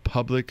called a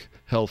public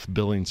health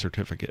billing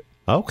certificate.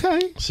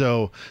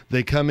 So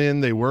they come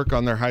in, they work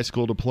on their high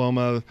school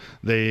diploma,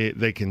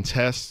 they can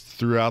test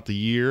throughout the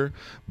year,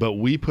 but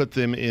we put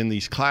them in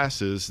these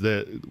classes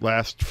that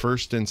last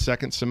first and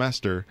second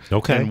semester.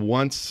 And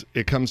once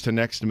it comes to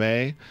next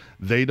May,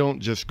 they don't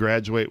just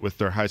graduate with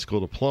their high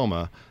school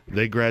diploma,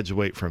 they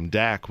graduate from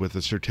DAC with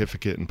a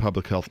certificate in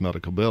public health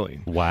medical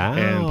billing.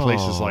 And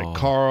places like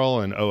Carl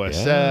and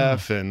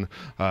OSF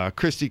and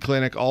Christie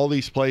Clinic, all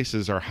these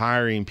places are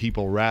hiring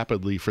people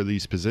rapidly for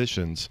these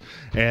positions.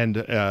 And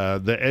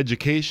the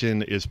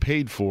education is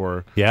paid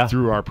for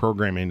through our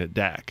programming at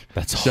DAC.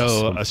 That's so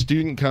awesome. A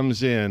student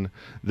comes in,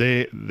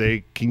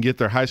 they can get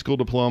their high school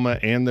diploma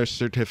and their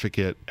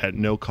certificate at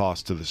no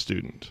cost to the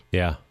student.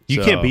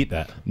 You can't beat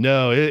that.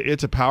 No,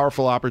 it's a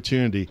powerful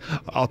opportunity.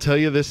 I'll tell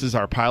you, this is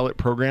our pilot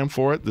program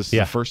for it. This is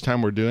the first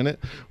time we're doing it.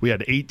 We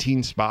had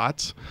 18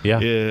 spots.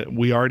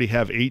 We already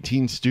have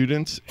 18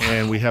 students,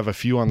 and we have a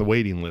few on the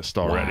waiting list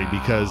already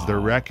because they're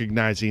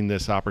recognizing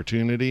this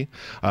opportunity.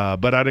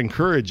 But I'd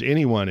encourage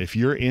anyone, if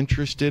you're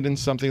interested in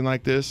something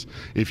like this,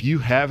 if you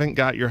haven't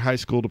got your high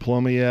school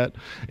diploma yet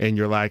and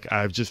you're like,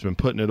 I've just been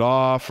putting it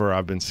off or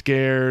I've been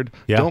scared,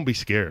 don't be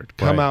scared.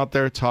 Come out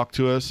there, talk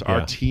to us.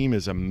 Our team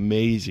is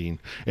amazing.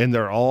 And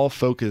they're all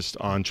focused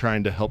on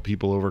trying to help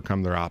people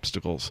overcome their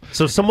obstacles.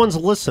 So if someone's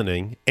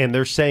listening and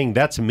they're saying,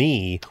 that's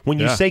me, when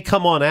you say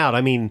come on out,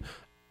 I mean,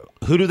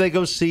 who do they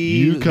go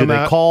see? Do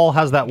they call?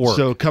 How's that work?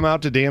 So come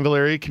out to Danville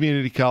Area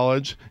Community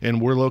College, and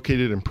we're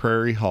located in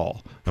Prairie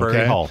Hall.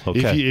 Prairie Hall,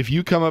 If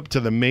you come up to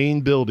the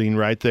main building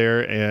right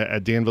there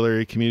at Danville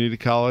Area Community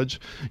College,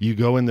 you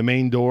go in the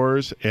main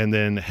doors and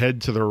then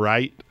head to the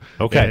right,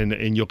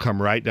 and you'll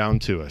come right down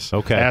to us.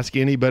 Ask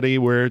anybody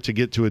where to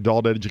get to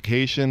adult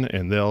education,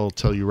 and they'll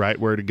tell you right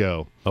where to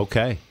go.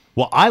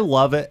 Well, I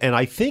love it, and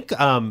I think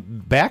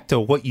back to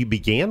what you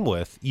began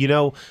with,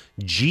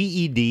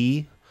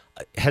 GED,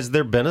 has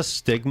there been a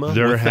stigma?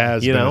 There with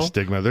has that, been a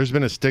stigma. There's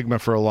been a stigma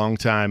for a long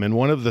time. And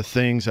one of the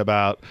things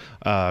about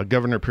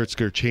Governor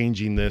Pritzker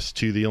changing this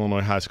to the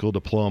Illinois high school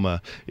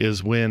diploma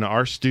is when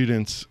our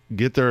students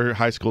get their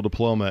high school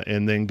diploma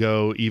and then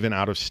go even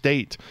out of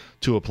state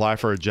to apply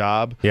for a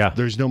job,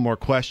 there's no more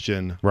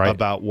question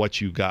about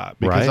what you got.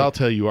 Because I'll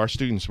tell you, our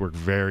students work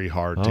very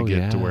hard to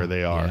get to where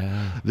they are.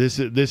 Yeah. This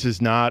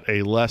is not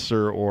a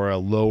lesser or a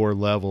lower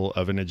level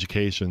of an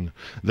education.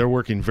 They're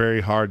working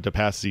very hard to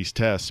pass these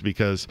tests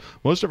because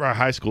most of our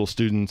high school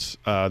students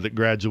that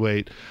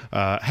graduate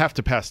have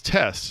to pass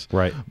tests.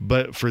 Right.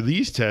 But for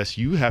these tests,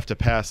 you have to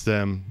pass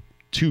them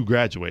to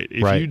graduate.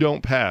 If you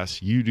don't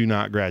pass, you do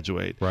not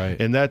graduate. Right.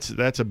 And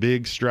that's a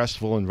big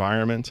stressful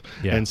environment.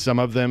 Yeah. And some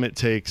of them it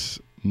takes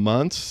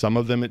months, some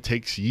of them it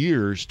takes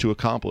years to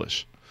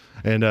accomplish.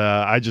 And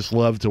I just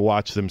love to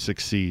watch them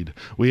succeed.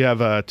 We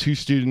have 2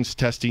 students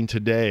testing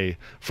today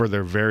for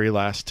their very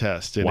last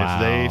test. And if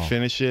they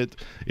finish it,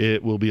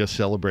 it will be a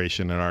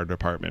celebration in our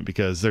department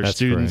because they're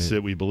students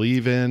that we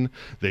believe in.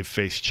 They've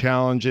faced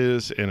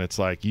challenges, and it's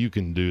like, you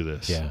can do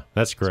this. Yeah,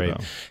 that's great.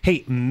 So.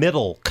 Hey,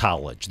 middle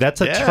college. That's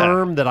a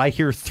term that I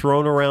hear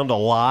thrown around a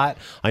lot.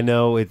 I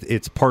know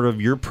it's part of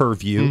your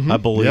purview, I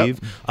believe.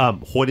 Yep.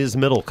 What is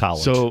middle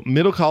college? So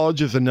middle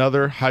college is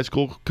another high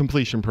school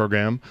completion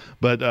program,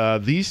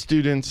 but these students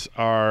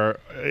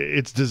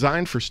it's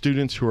designed for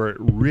students who are at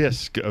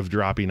risk of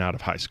dropping out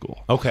of high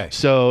school. Okay.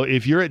 So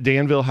if you're at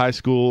Danville High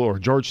School or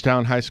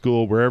Georgetown High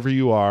School, wherever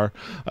you are,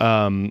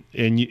 and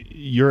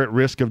you're at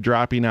risk of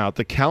dropping out,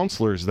 the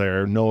counselors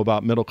there know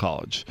about middle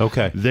college.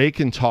 Okay. They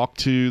can talk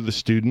to the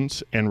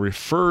students and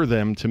refer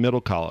them to middle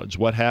college.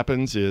 What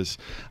happens is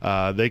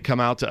they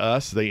come out to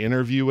us, they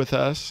interview with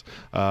us,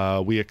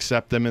 we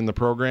accept them in the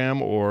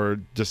program or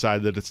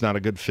decide that it's not a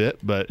good fit,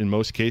 but in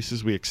most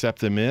cases we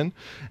accept them in,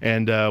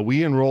 and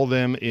we enroll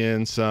them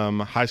in some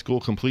high school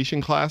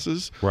completion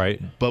classes.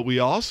 Right. But we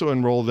also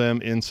enroll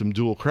them in some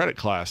dual credit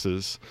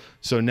classes.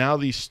 So now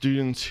these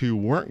students who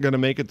weren't going to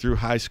make it through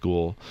high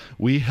school,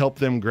 we help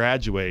them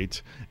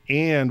graduate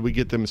and we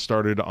get them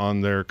started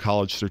on their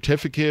college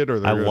certificate or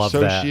their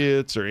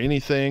associates or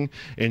anything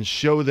and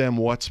show them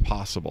what's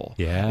possible.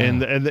 Yeah.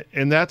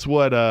 And that's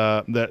what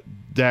that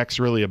DAC's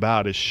really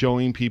about, is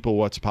showing people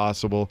what's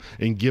possible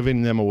and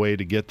giving them a way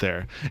to get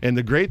there. And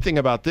the great thing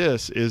about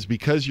this is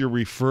because you're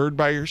referred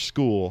by your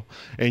school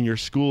and your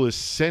school is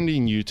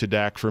sending you to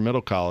DAC for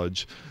middle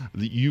college,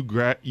 you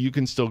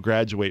can still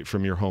graduate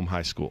from your home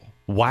high school.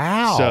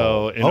 Wow.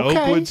 So an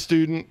Oakwood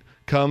student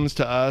comes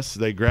to us,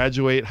 they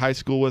graduate high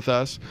school with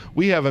us.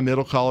 We have a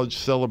middle college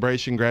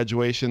celebration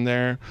graduation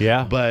there.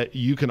 Yeah. But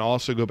you can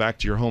also go back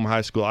to your home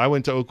high school. I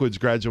went to Oakwood's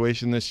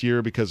graduation this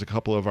year because a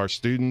couple of our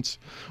students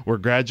were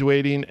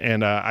graduating,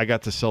 and I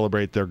got to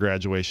celebrate their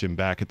graduation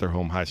back at their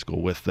home high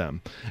school with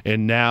them.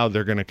 And now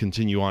they're going to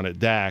continue on at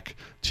DAC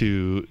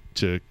to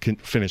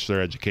finish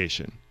their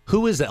education.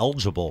 Who is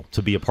eligible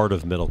to be a part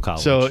of middle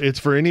college? So it's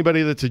for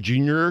anybody that's a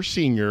junior or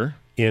senior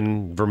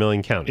in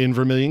Vermilion County. In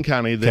Vermilion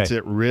County, that's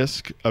at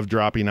risk of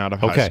dropping out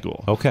of high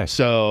school. Okay.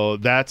 So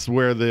that's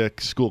where the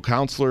school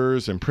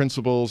counselors and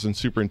principals and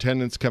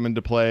superintendents come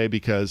into play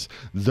because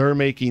they're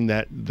making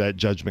that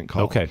judgment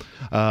call. Okay.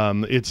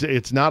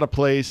 It's not a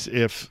place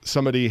if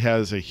somebody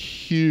has a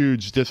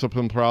huge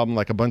discipline problem,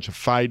 like a bunch of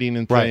fighting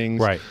and things.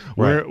 Right.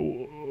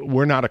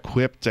 We're not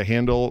equipped to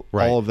handle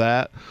all of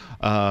that.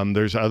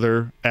 There's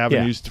other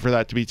avenues for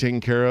that to be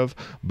taken care of,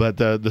 but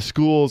the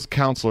school's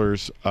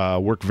counselors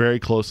work very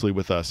closely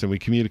with us, and we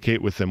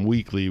communicate with them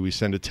weekly. We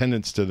send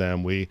attendance to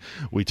them. We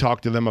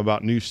talk to them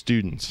about new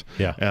students.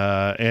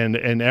 Yeah.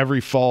 And every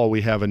fall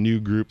we have a new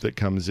group that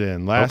comes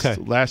in.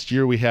 Last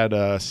year we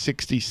had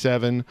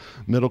 67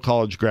 middle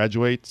college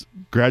graduates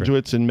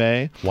in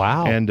May.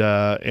 Wow. And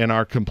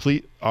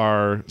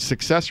our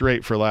success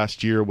rate for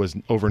last year was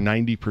over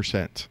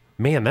 90%.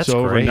 Man, that's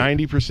so great. over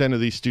 90%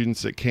 of these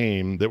students that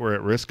came that were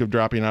at risk of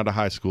dropping out of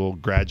high school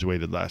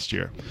graduated last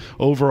year.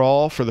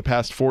 Overall, for the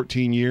past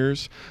 14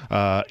 years,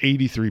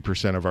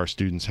 83% of our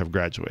students have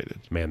graduated.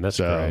 Man,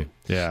 that's great.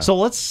 Yeah. So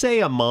let's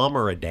say a mom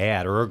or a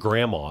dad or a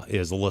grandma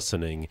is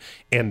listening,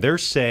 and they're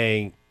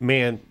saying,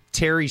 man,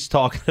 Terry's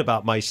talking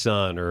about my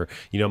son or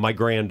my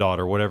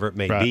granddaughter, whatever it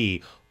may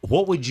be.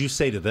 What would you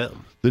say to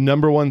them? The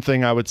number one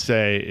thing I would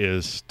say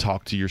is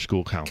talk to your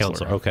school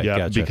counselor. Okay, yeah,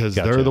 gotcha, because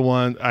they're the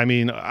one. I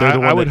mean, they're the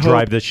one that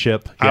drive this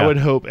ship. Yeah. I would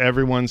hope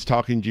everyone's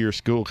talking to your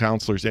school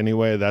counselors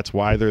anyway. That's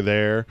why they're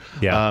there.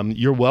 Yeah.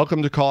 You're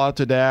welcome to call out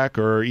to DAC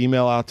or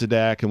email out to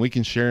DAC, and we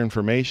can share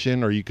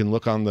information, or you can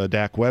look on the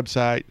DAC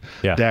website,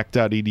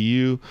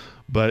 dac.edu.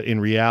 But in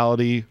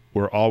reality,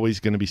 we're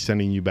always going to be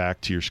sending you back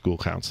to your school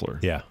counselor.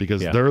 Yeah.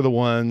 Because they're the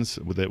ones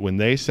that when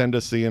they send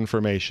us the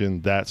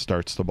information, that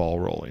starts the ball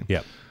rolling.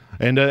 Yeah.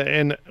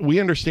 And we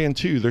understand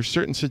too, there's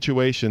certain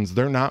situations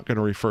they're not going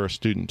to refer a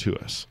student to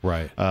us.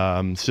 Right.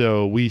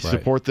 So we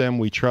support them,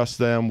 we trust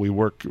them, we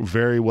work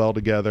very well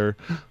together.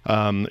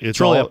 It's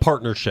really a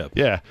partnership.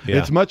 Yeah.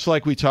 It's much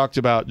like we talked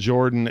about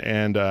Jordan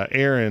and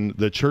Aaron,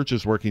 the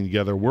churches working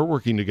together. We're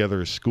working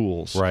together as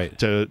schools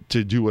to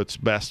do what's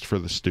best for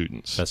the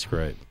students. That's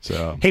great.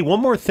 So hey,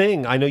 one more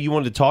thing I know you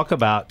wanted to talk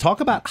about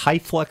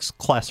HyFlex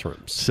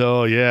classrooms.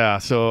 So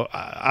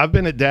I've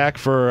been at DAC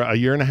for a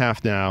year and a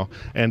half now,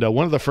 and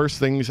one of the first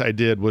things I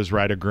did was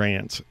write a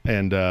grant,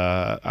 and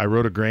I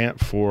wrote a grant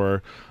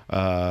for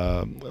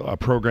a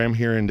program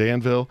here in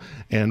Danville,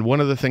 and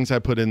one of the things I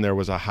put in there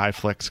was a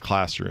HyFlex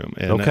classroom,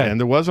 and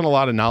there wasn't a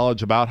lot of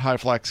knowledge about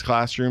HyFlex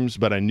classrooms,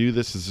 but I knew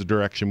this is the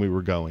direction we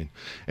were going.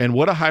 And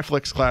what a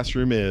HyFlex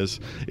classroom is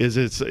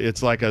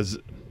it's like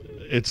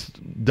it's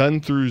done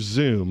through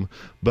Zoom,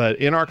 but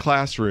in our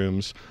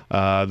classrooms,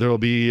 there will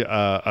be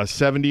a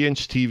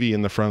 70-inch TV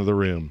in the front of the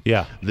room.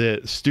 Yeah.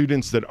 The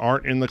students that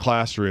aren't in the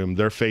classroom,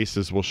 their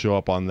faces will show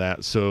up on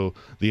that, so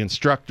the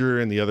instructor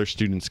and the other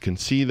students can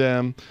see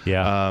them.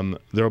 Yeah.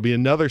 There will be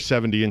another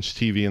 70-inch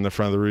TV in the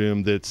front of the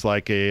room that's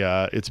like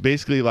it's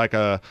basically like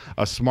a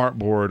smart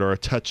board or a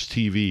touch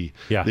TV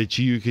that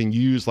you can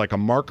use like a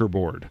marker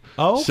board.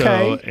 Oh, okay.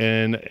 So,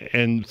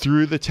 and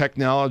through the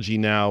technology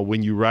now,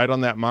 when you write on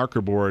that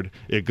marker board,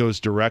 it goes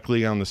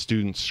directly on the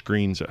students'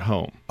 screens at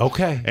home.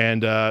 Okay.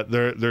 And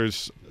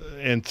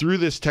and through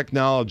this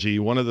technology,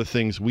 one of the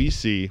things we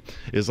see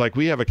is like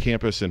we have a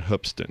campus in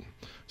Hoopeston.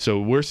 So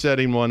we're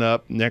setting one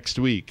up next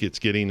week. It's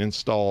getting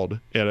installed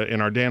in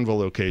our Danville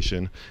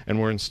location,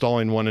 and we're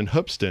installing one in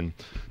Hoopeston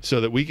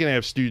so that we can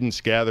have students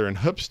gather in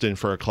Hoopeston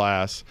for a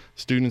class,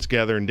 students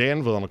gather in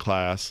Danville in a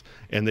class,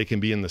 and they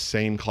can be in the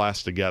same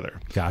class together.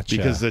 Gotcha.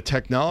 Because the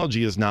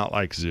technology is not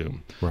like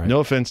Zoom. Right. No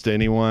offense to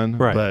anyone,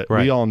 but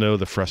we all know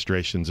the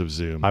frustrations of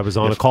Zoom. I was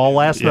on a call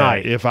last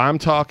night. If I'm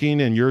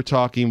talking and you're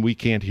talking, we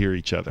can't hear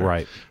each other.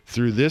 Right.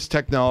 Through this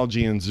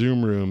technology in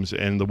Zoom rooms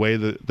and the way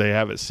that they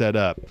have it set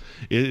up,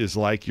 it is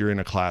like you're in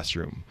a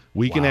classroom.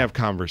 We can have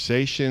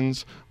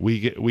conversations.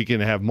 We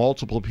can have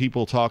multiple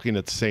people talking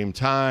at the same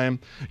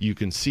time. You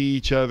can see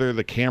each other.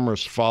 The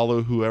cameras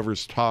follow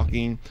whoever's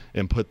talking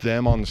and put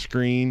them on the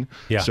screen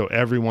so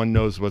everyone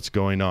knows what's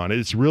going on.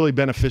 It's really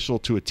beneficial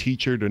to a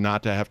teacher to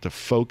not to have to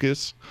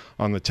focus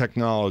on the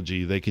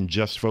technology. They can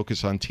just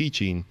focus on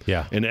teaching,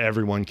 and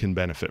everyone can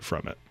benefit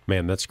from it.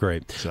 Man, that's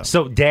great.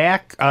 So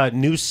DAC,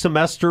 new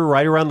semester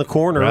right around the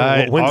corner.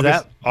 Right. When's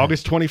that?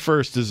 August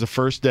 21st is the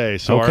first day.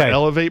 So our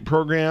Elevate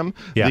program,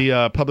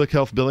 the public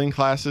health billing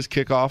classes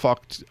kick off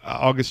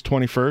August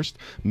 21st.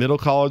 Middle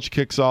college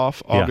kicks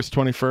off August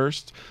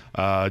 21st.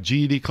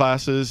 GED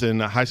classes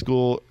and high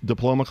school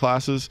diploma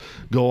classes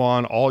go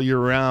on all year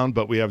round,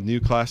 but we have new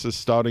classes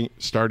starting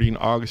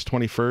August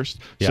 21st.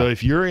 So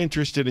if you're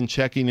interested in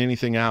checking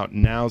anything out,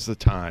 now's the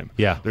time.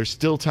 There's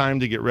still time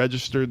to get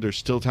registered. There's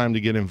still time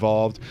to get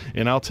involved.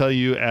 And I'll tell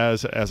you,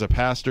 as a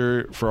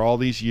pastor for all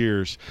these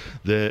years,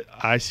 that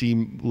I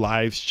see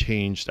lives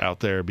changed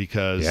out there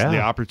because the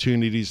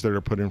opportunities that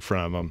are put in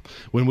front of them.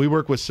 When we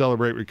work with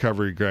Celebrate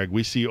Recovery, Greg,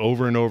 we see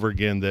over and over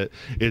again that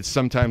it's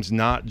sometimes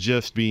not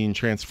just being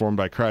transformed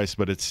by Christ,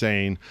 but it's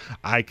saying,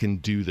 I can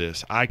do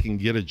this. I can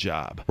get a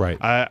job. Right.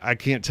 I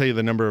can't tell you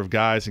the number of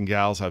guys and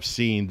gals I've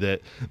seen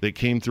that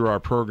came through our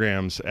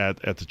programs at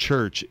the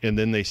church, and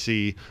then they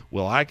see,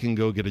 well, I can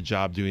go get a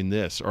job doing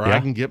this, or I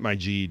can get my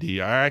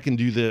GED, or I can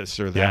do this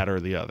or that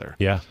or the other.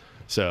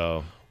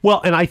 So... Well,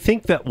 and I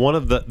think that one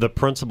of the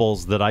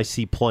principles that I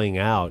see playing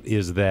out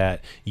is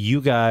that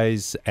you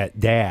guys at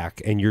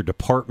DAC and your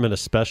department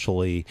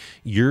especially,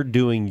 you're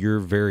doing your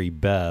very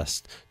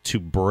best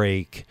to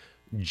break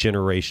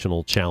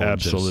generational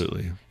challenges.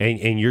 Absolutely.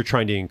 And you're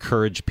trying to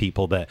encourage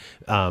people that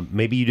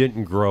maybe you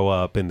didn't grow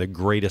up in the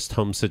greatest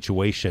home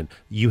situation.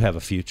 You have a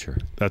future.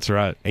 That's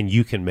right. And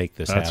you can make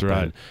this happen. That's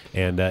right.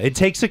 And it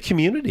takes a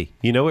community.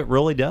 You know, it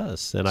really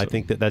does. And I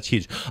think that's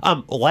huge.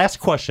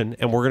 Last question,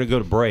 and we're going to go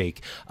to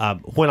break.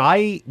 When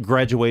I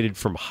graduated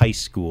from high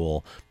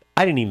school,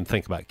 I didn't even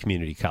think about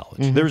community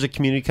college. Mm-hmm. There was a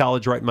community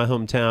college right in my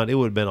hometown. It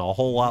would have been a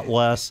whole lot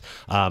less.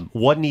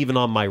 Wasn't even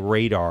on my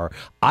radar.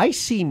 I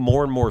see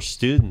more and more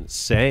students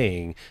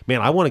saying,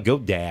 man, I want to go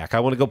DAC.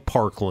 I want to go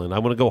Parkland. I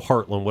want to go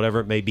Heartland, whatever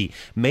it may be.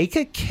 Make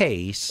a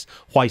case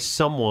why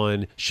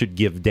someone should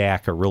give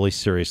DAC a really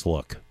serious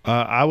look.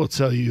 I will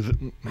tell you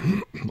that,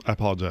 I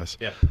apologize.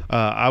 Yeah.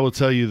 I will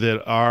tell you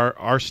that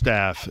our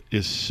staff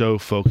is so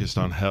focused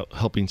on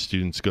helping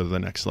students go to the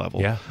next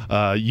level.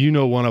 Yeah. You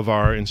know, one of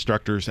our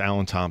instructors,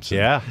 Alan Thompson.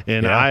 Yeah.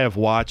 And I have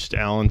watched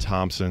Alan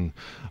Thompson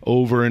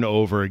over and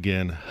over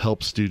again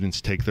help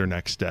students take their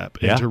next step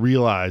and to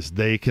realize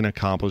they can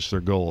accomplish their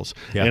goals.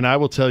 Yeah. And I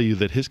will tell you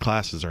that his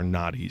classes are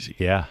not easy.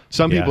 Yeah.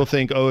 Some people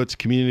think, oh, it's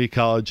community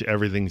college,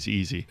 everything's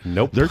easy.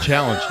 Nope. They're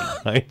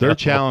challenging. They're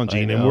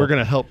challenging, and we're going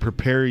to help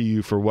prepare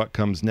you for what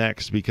comes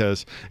next,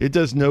 because it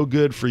does no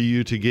good for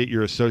you to get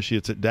your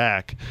associates at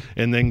DAC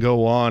and then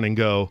go on and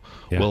go,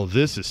 well,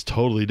 this is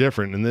totally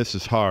different and this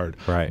is hard.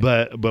 Right.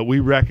 But we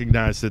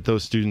recognize that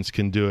those students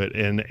can do it.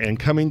 And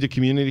coming to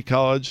community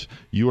college,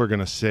 you are going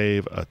to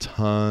save a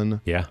ton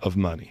of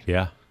money.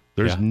 Yeah.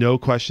 There's no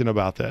question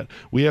about that.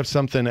 We have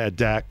something at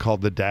DAC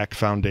called the DAC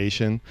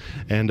Foundation,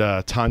 and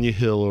Tanya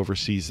Hill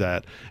oversees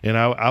that. And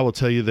I will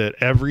tell you that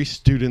every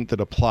student that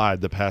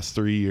applied the past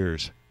 3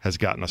 years has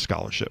gotten a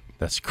scholarship.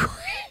 That's great.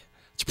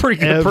 It's a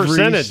pretty good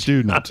percentage.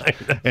 Student.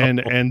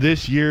 And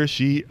this year,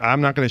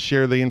 I'm not going to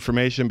share the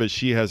information, but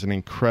she has an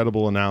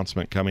incredible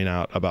announcement coming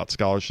out about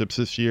scholarships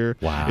this year.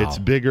 Wow. It's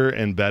bigger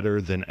and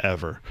better than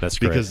ever. That's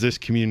great. Because this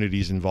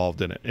community is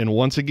involved in it. And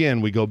once again,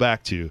 we go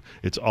back to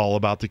it's all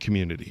about the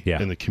community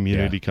and the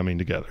community coming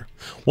together.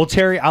 Well,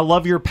 Terry, I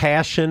love your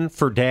passion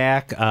for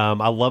DAC.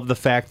 I love the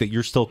fact that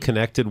you're still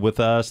connected with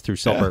us through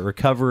Celebrate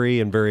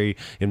Recovery and very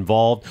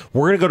involved.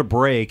 We're going to go to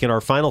break. In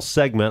our final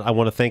segment, I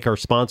want to thank our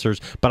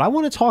sponsors, but I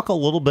want to talk a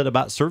little bit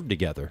about Serve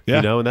Together,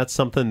 and that's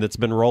something that's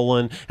been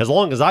rolling as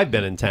long as I've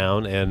been in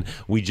town, and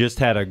we just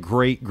had a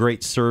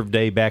great Serve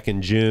Day back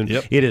in June.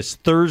 It is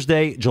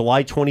Thursday,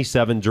 July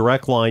 27,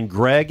 Direct Line.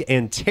 Greg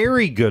and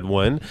Terry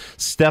Goodwin.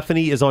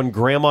 Stephanie is on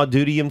grandma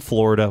duty in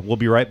Florida. We'll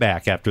be right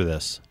back after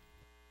this.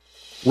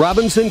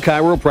 Robinson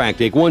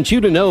Chiropractic wants you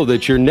to know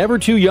that you're never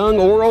too young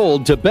or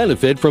old to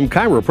benefit from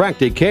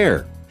chiropractic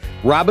care.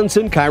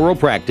 Robinson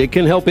Chiropractic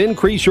can help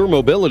increase your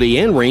mobility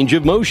and range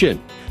of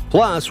motion.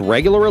 Plus,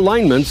 regular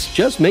alignments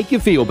just make you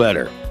feel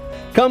better.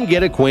 Come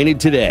get acquainted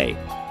today.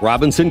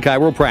 Robinson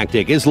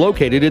Chiropractic is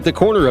located at the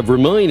corner of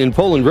Vermillion and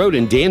Poland Road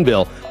in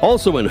Danville,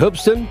 also in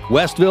Hoopeston,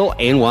 Westville,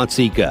 and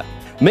Watseka.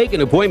 Make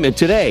an appointment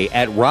today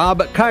at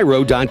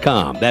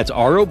robchiro.com. That's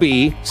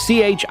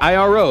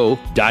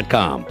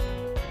ROBCHIRO.com.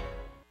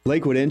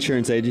 Lakewood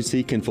Insurance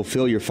Agency can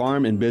fulfill your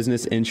farm and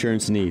business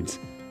insurance needs.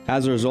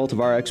 As a result of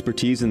our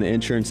expertise in the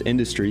insurance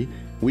industry,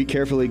 we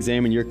carefully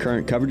examine your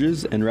current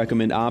coverages and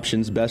recommend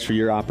options best for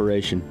your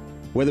operation.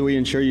 Whether we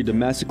insure you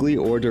domestically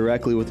or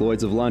directly with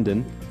Lloyd's of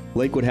London,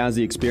 Lakewood has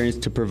the experience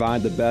to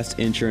provide the best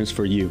insurance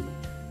for you.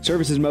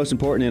 Service is most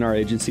important in our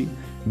agency.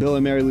 Bill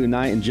and Mary Lou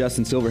Knight and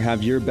Justin Silver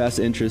have your best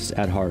interests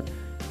at heart.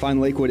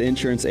 Find Lakewood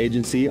Insurance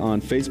Agency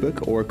on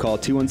Facebook or call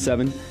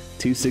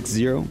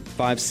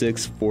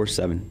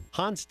 217-260-5647.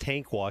 Hans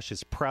Tank Wash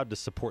is proud to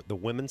support the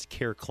Women's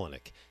Care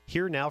Clinic.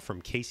 Hear now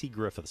from Casey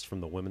Griffiths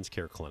from the Women's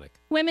Care Clinic.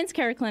 Women's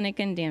Care Clinic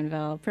in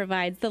Danville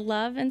provides the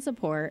love and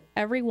support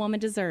every woman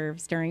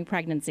deserves during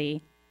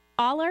pregnancy.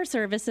 All our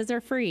services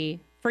are free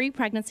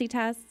pregnancy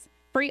tests,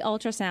 free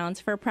ultrasounds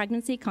for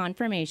pregnancy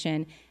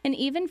confirmation, and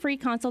even free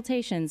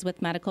consultations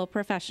with medical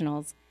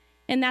professionals.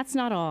 And that's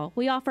not all.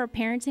 We offer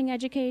parenting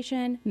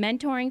education,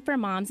 mentoring for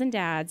moms and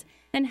dads,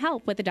 and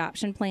help with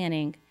adoption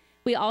planning.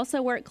 We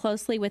also work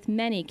closely with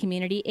many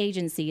community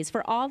agencies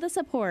for all the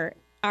support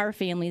our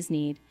families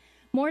need.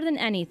 More than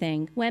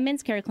anything,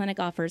 Women's Care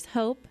Clinic offers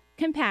hope,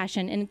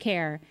 compassion, and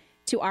care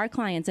to our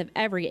clients of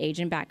every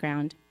age and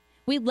background.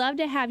 We'd love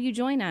to have you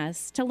join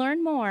us. To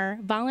learn more,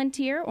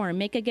 volunteer, or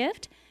make a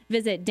gift,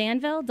 visit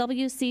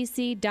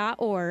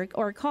danvillewcc.org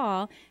or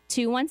call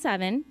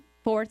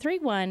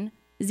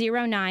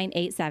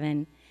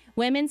 217-431-0987.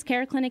 Women's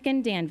Care Clinic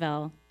in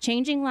Danville,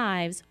 changing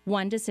lives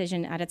one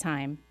decision at a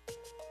time.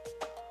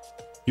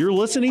 You're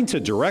listening to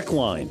Direct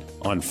Line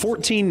on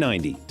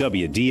 1490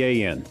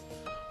 WDAN.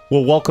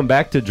 Well, welcome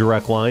back to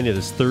Direct Line. It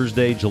is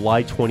Thursday,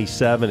 July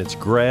 27. It's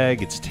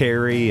Greg, it's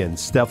Terry, and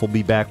Steph will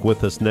be back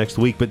with us next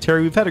week. But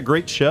Terry, we've had a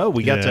great show.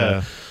 We got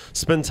to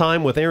spend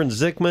time with Aaron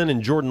Zickman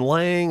and Jordan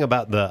Lang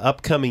about the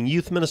upcoming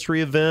youth ministry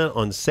event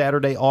on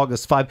Saturday,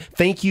 August 5.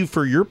 Thank you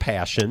for your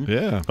passion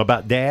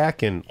about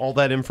DAC and all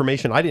that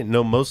information. I didn't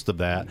know most of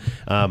that.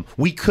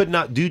 We could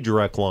not do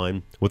Direct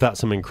Line without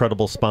some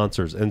incredible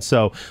sponsors. And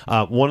so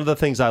one of the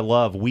things I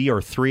love, we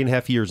are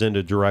 3.5 years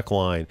into Direct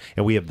Line,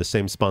 and we have the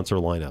same sponsor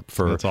lineup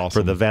for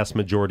the vast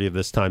majority of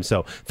this time.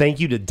 So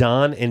thank you to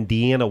Don and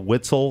Deanna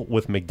Witzel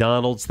with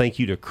McDonald's. Thank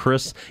you to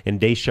Chris and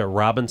Daisha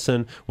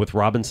Robinson with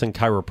Robinson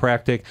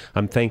Chiropractic.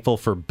 I'm thankful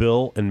for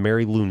Bill and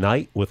Mary Lou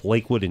Knight with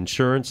Lakewood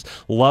Insurance.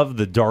 Love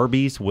the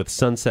Darbys with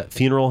Sunset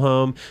Funeral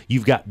Home.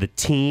 You've got the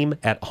team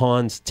at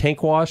Hans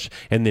Tank Wash,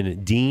 and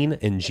then Dean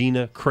and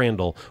Gina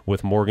Crandall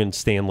with Morgan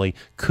Stanley.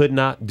 Could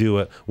not do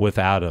it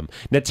without them.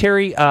 Now,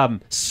 Terry,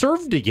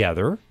 Serve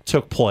Together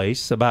took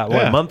place about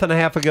a month and a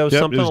half ago,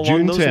 something along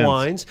June those 10th.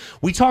 Lines.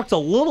 We talked a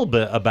little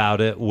bit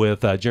about it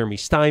with Jeremy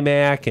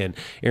Stymack and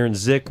Aaron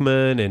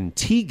Zickman and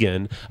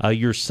Tegan,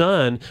 your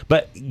son,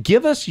 but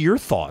give us your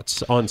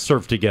thoughts on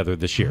Serve Together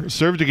this year.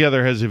 Serve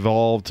Together has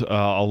evolved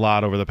a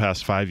lot over the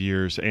past 5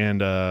 years,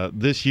 and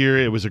this year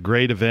it was a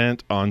great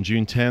event on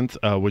June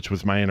 10th, which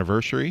was my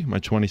anniversary, my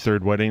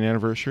 23rd wedding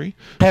anniversary.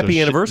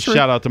 Happy anniversary.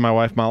 Shout out to my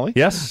wife, Molly.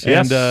 Yes,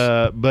 and,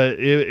 but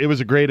it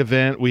was a great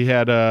event. We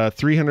had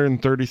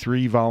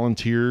 333 volunteers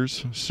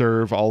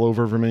serve all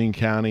over Vermillion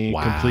County,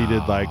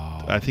 completed like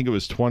I think it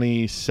was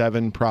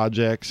 27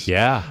 projects.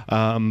 Yeah.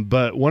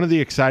 But one of the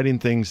exciting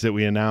things that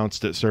we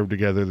announced at Serve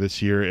Together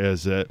this year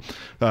is that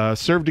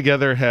Serve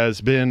Together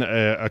has been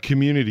a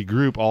community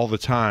group all the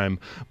time,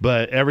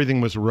 but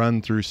everything was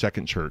run through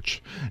Second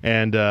Church.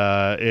 And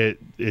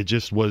it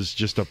just was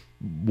just a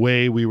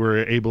way we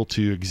were able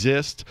to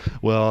exist.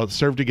 Well,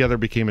 Serve Together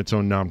became its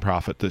own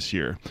nonprofit this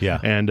year.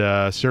 Yeah. And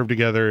Serve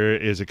Together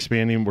is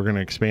expanding. We're going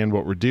to expand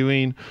what we're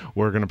doing.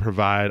 We're going to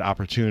provide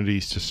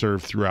opportunities to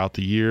serve throughout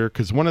the year,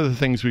 because one of the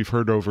things we've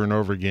heard over and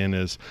over again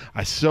is,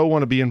 I so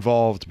want to be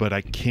involved, but I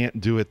can't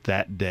do it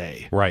that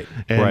day. Right.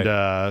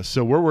 And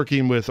so we're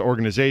working with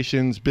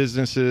organizations,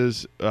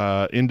 businesses,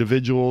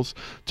 individuals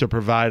to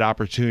provide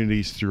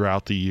opportunities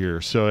throughout the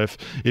year. So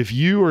if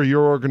you or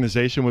your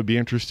organization would be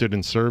interested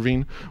in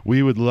serving,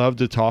 we would love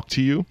to talk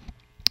to you.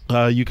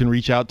 You can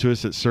reach out to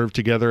us at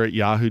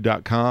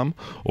servetogether@yahoo.com,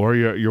 or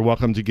you're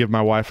welcome to give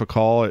my wife a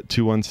call at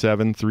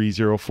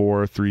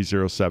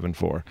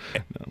 217-304-3074.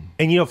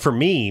 And, for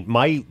me,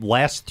 my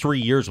last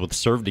 3 years with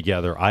Serve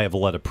Together, I have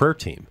led a prayer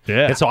team.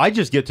 Yeah. And so I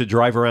just get to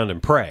drive around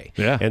and pray.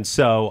 Yeah. And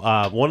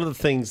so one of the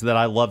things that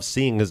I love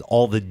seeing is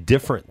all the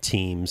different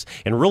teams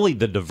and really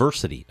the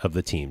diversity of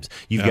the teams.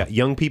 You've got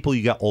young people,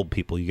 you got old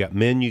people, you got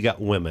men, you got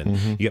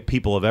women, you got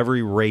people of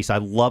every race. I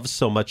love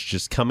so much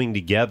just coming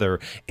together,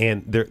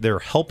 and they're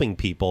helping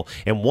people.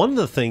 And one of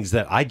the things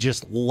that I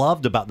just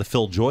loved about the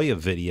Phil Joya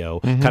video,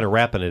 kind of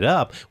wrapping it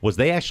up, was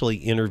they actually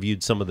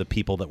interviewed some of the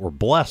people that were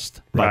blessed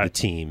by the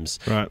teams,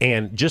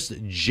 and just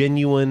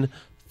genuine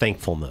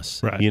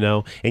thankfulness,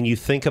 and you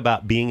think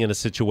about being in a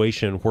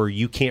situation where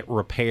you can't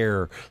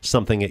repair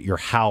something at your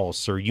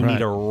house, or you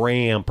need a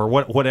ramp, or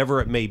whatever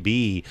it may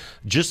be.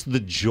 Just the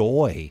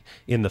joy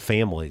in the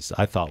families,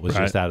 I thought, was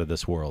just out of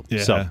this world.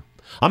 Yeah. So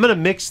I'm going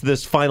to mix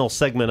this final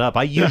segment up.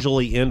 I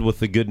usually end with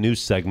the good news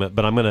segment,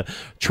 but I'm going to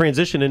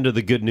transition into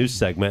the good news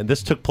segment.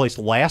 This took place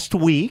last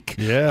week.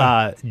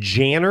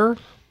 Janner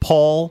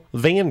Paul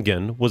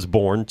Vangen was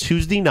born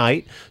Tuesday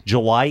night,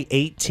 July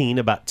 18,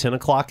 about 10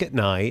 o'clock at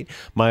night.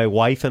 My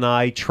wife and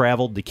I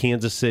traveled to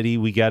Kansas City.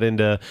 We got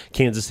into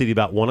Kansas City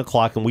about 1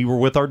 o'clock, and we were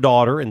with our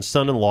daughter and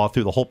son-in-law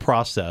through the whole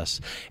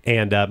process.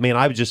 And, man,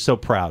 I was just so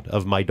proud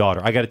of my daughter.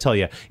 I got to tell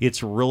you,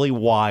 it's really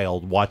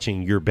wild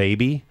watching your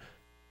baby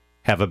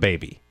have a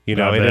baby. It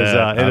is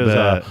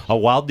a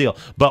wild deal.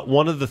 But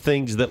one of the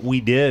things that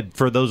we did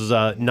for those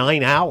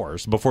 9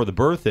 hours before the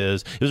birth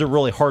it was a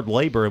really hard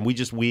labor, and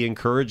we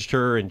encouraged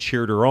her and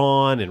cheered her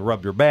on and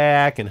rubbed her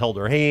back and held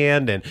her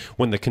hand, and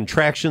when the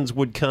contractions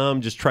would come,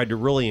 just tried to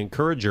really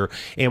encourage her.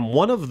 And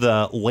one of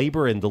the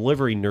labor and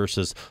delivery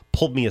nurses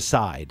pulled me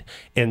aside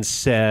and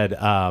said,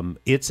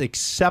 it's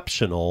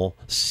exceptional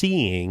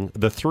seeing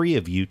the three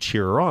of you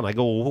cheer her on. I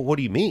go, well, what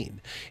do you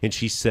mean? And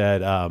she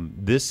said,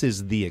 this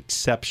is the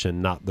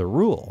exception, not the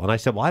rule. And I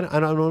said, well, I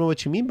don't know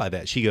what you mean by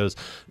that. She goes,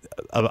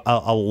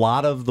 a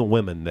lot of the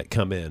women that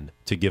come in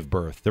to give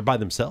birth, they're by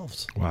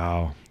themselves.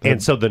 Wow.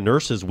 And so the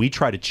nurses, we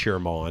try to cheer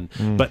them on,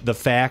 but the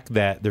fact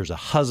that there's a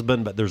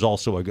husband, but there's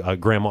also a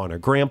grandma and a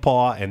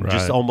grandpa, and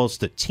just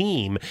almost a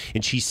team.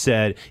 And she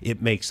said,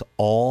 it makes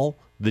all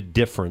the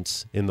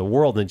difference in the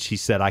world. And she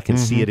said, I can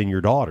see it in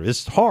your daughter.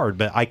 It's hard,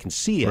 but I can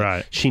see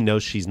it. She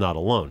knows she's not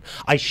alone.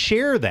 I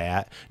share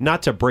that,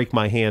 not to break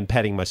my hand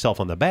patting myself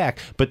on the back,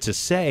 but to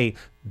say,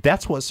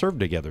 that's what Serve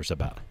Together is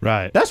about.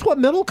 Right. That's what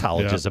Middle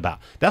College is about.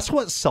 That's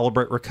what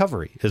Celebrate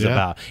Recovery is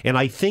about. And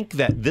I think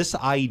that this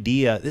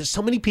idea, there's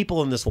so many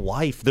people in this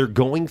life, they're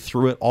going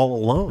through it all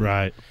alone.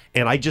 Right.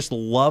 And I just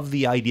love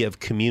the idea of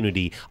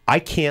community. I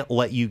can't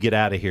let you get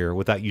out of here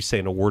without you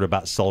saying a word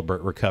about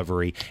Celebrate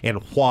Recovery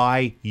and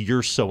why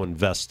you're so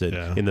invested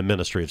in the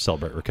ministry of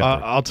Celebrate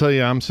Recovery. I'll tell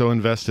you, I'm so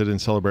invested in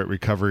Celebrate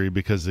Recovery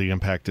because of the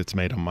impact it's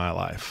made on my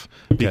life.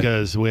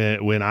 Because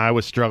when I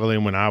was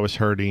struggling, when I was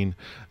hurting,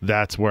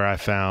 that's where I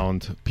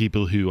found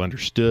people who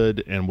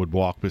understood and would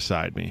walk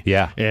beside me.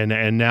 Yeah.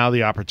 And now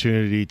the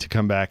opportunity to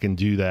come back and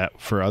do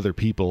that for other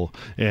people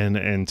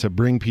and to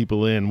bring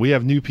people in. We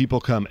have new people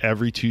come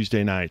every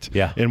Tuesday night.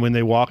 Yeah. And when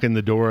they walk in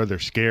the door, they're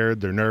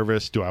scared, they're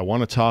nervous. Do I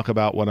want to talk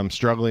about what I'm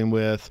struggling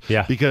with?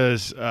 Yeah.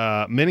 Because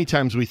many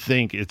times we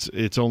think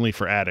it's only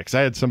for addicts.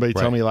 I had somebody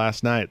tell me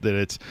last night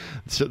that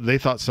they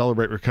thought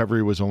Celebrate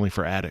Recovery was only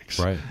for addicts.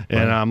 Right.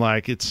 And I'm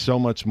like, it's so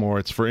much more.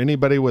 It's for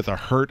anybody with a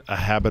hurt, a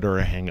habit, or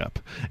a hang-up.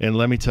 And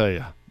let me tell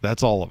you,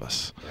 that's all of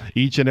us.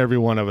 Each and every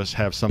one of us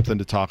have something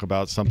to talk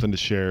about, something to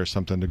share,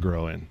 something to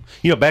grow in.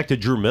 Back to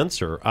Drew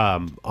Mincer,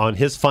 on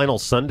his final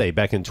Sunday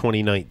back in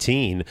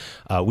 2019,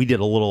 we did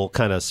a little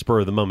kind of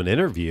spur-of-the-moment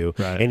interview,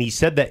 and he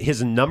said that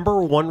his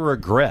number one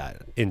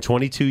regret in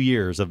 22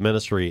 years of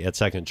ministry at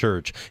Second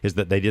Church is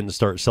that they didn't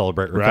start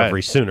Celebrate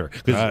Recovery sooner.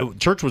 Because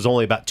church was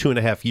only about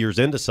 2.5 years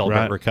into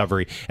Celebrate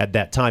Recovery at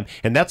that time,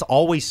 and that's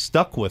always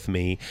stuck with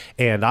me,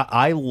 and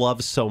I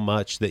love so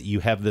much that you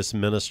have this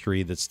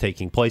ministry that's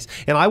taking place.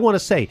 And I want to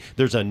say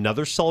there's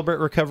another Celebrate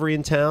Recovery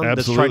in town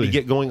that's trying to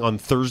get going on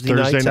Thursday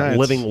nights at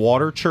Living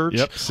Water Church.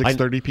 Yep,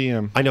 6:30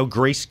 p.m. I know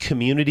Grace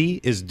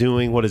Community is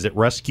doing,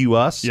 Rescue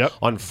Us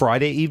on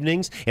Friday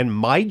evenings. And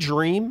my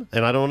dream,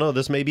 and I don't know,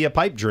 this may be a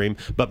pipe dream,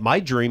 but my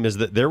dream dream is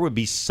that there would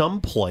be some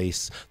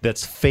place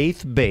that's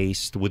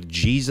faith-based with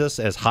Jesus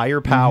as higher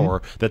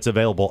power that's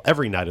available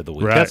every night of the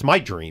week. Right. That's my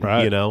dream,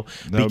 Right.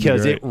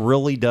 because it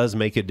really does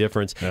make a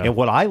difference. Yeah. And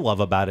what I love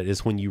about it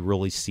is when you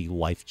really see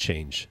life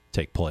change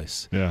take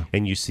place. Yeah.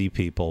 And you see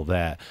people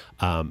that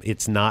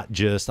it's not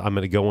just, I'm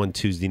going to go on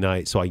Tuesday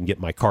night so I can get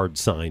my card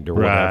signed or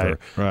whatever,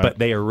 right. but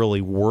they are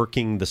really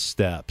working the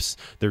steps.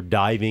 They're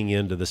diving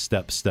into the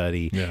step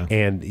study,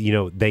 and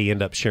they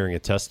end up sharing a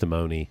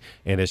testimony,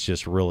 and it's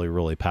just really,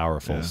 really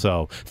powerful. Yeah.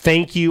 So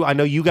thank you. I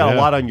know you got a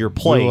lot on your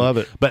plate, We love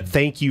it. but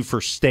thank you for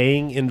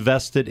staying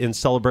invested in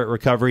Celebrate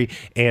Recovery.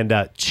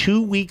 And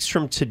 2 weeks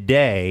from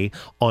today,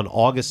 on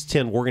August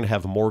 10, we're going to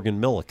have Morgan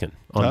Milliken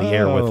on the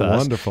air with us.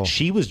 Wonderful.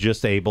 She was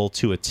just able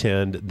to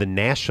attend the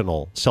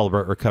National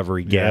Celebrate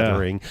Recovery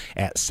gathering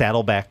at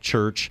Saddleback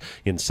Church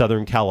in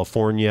Southern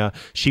California.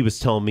 She was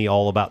telling me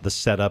all about the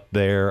setup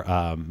there.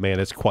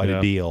 Man, it's quite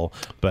a deal,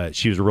 but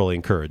she was really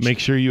encouraged. Make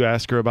sure you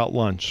ask her about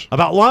lunch.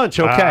 About lunch,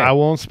 okay. I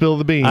won't spill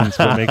the beans,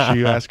 but make sure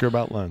you ask her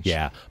about lunch.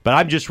 Yeah, but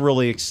I'm just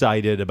really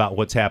excited about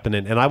what's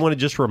happening. And I want to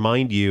just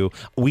remind you,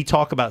 we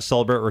talk about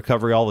Celebrate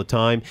Recovery all the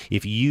time.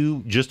 If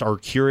you just are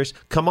curious,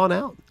 come on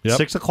out. Yep.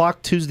 6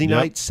 o'clock Tuesday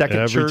night, Second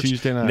Every Church,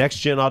 Tuesday night. Next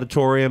Gen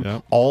Auditorium.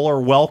 Yep. All are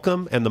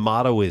welcome, and the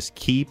motto is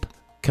keep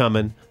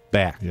coming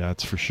back. Yeah,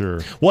 that's for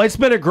sure. Well, it's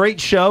been a great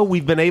show.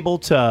 We've been able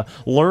to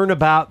learn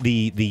about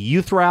the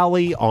youth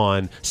rally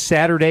on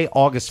Saturday,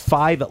 August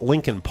 5 at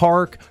Lincoln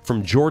Park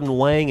from Jordan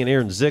Lang and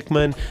Aaron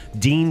Zickman.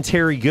 Dean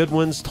Terry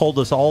Goodwins told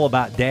us all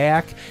about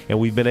DAC, and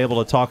we've been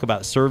able to talk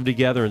about Serve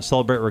Together and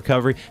Celebrate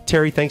Recovery.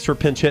 Terry, thanks for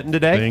pinch hitting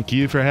today. Thank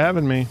you for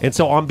having me. And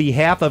so on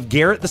behalf of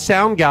Garrett the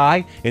Sound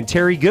Guy and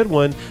Terry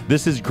Goodwin,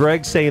 this is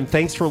Greg saying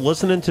thanks for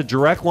listening to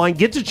Direct Line.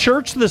 Get to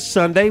church this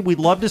Sunday. We'd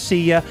love to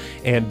see you,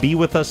 and be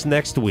with us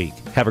next week.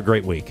 Have a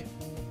great week.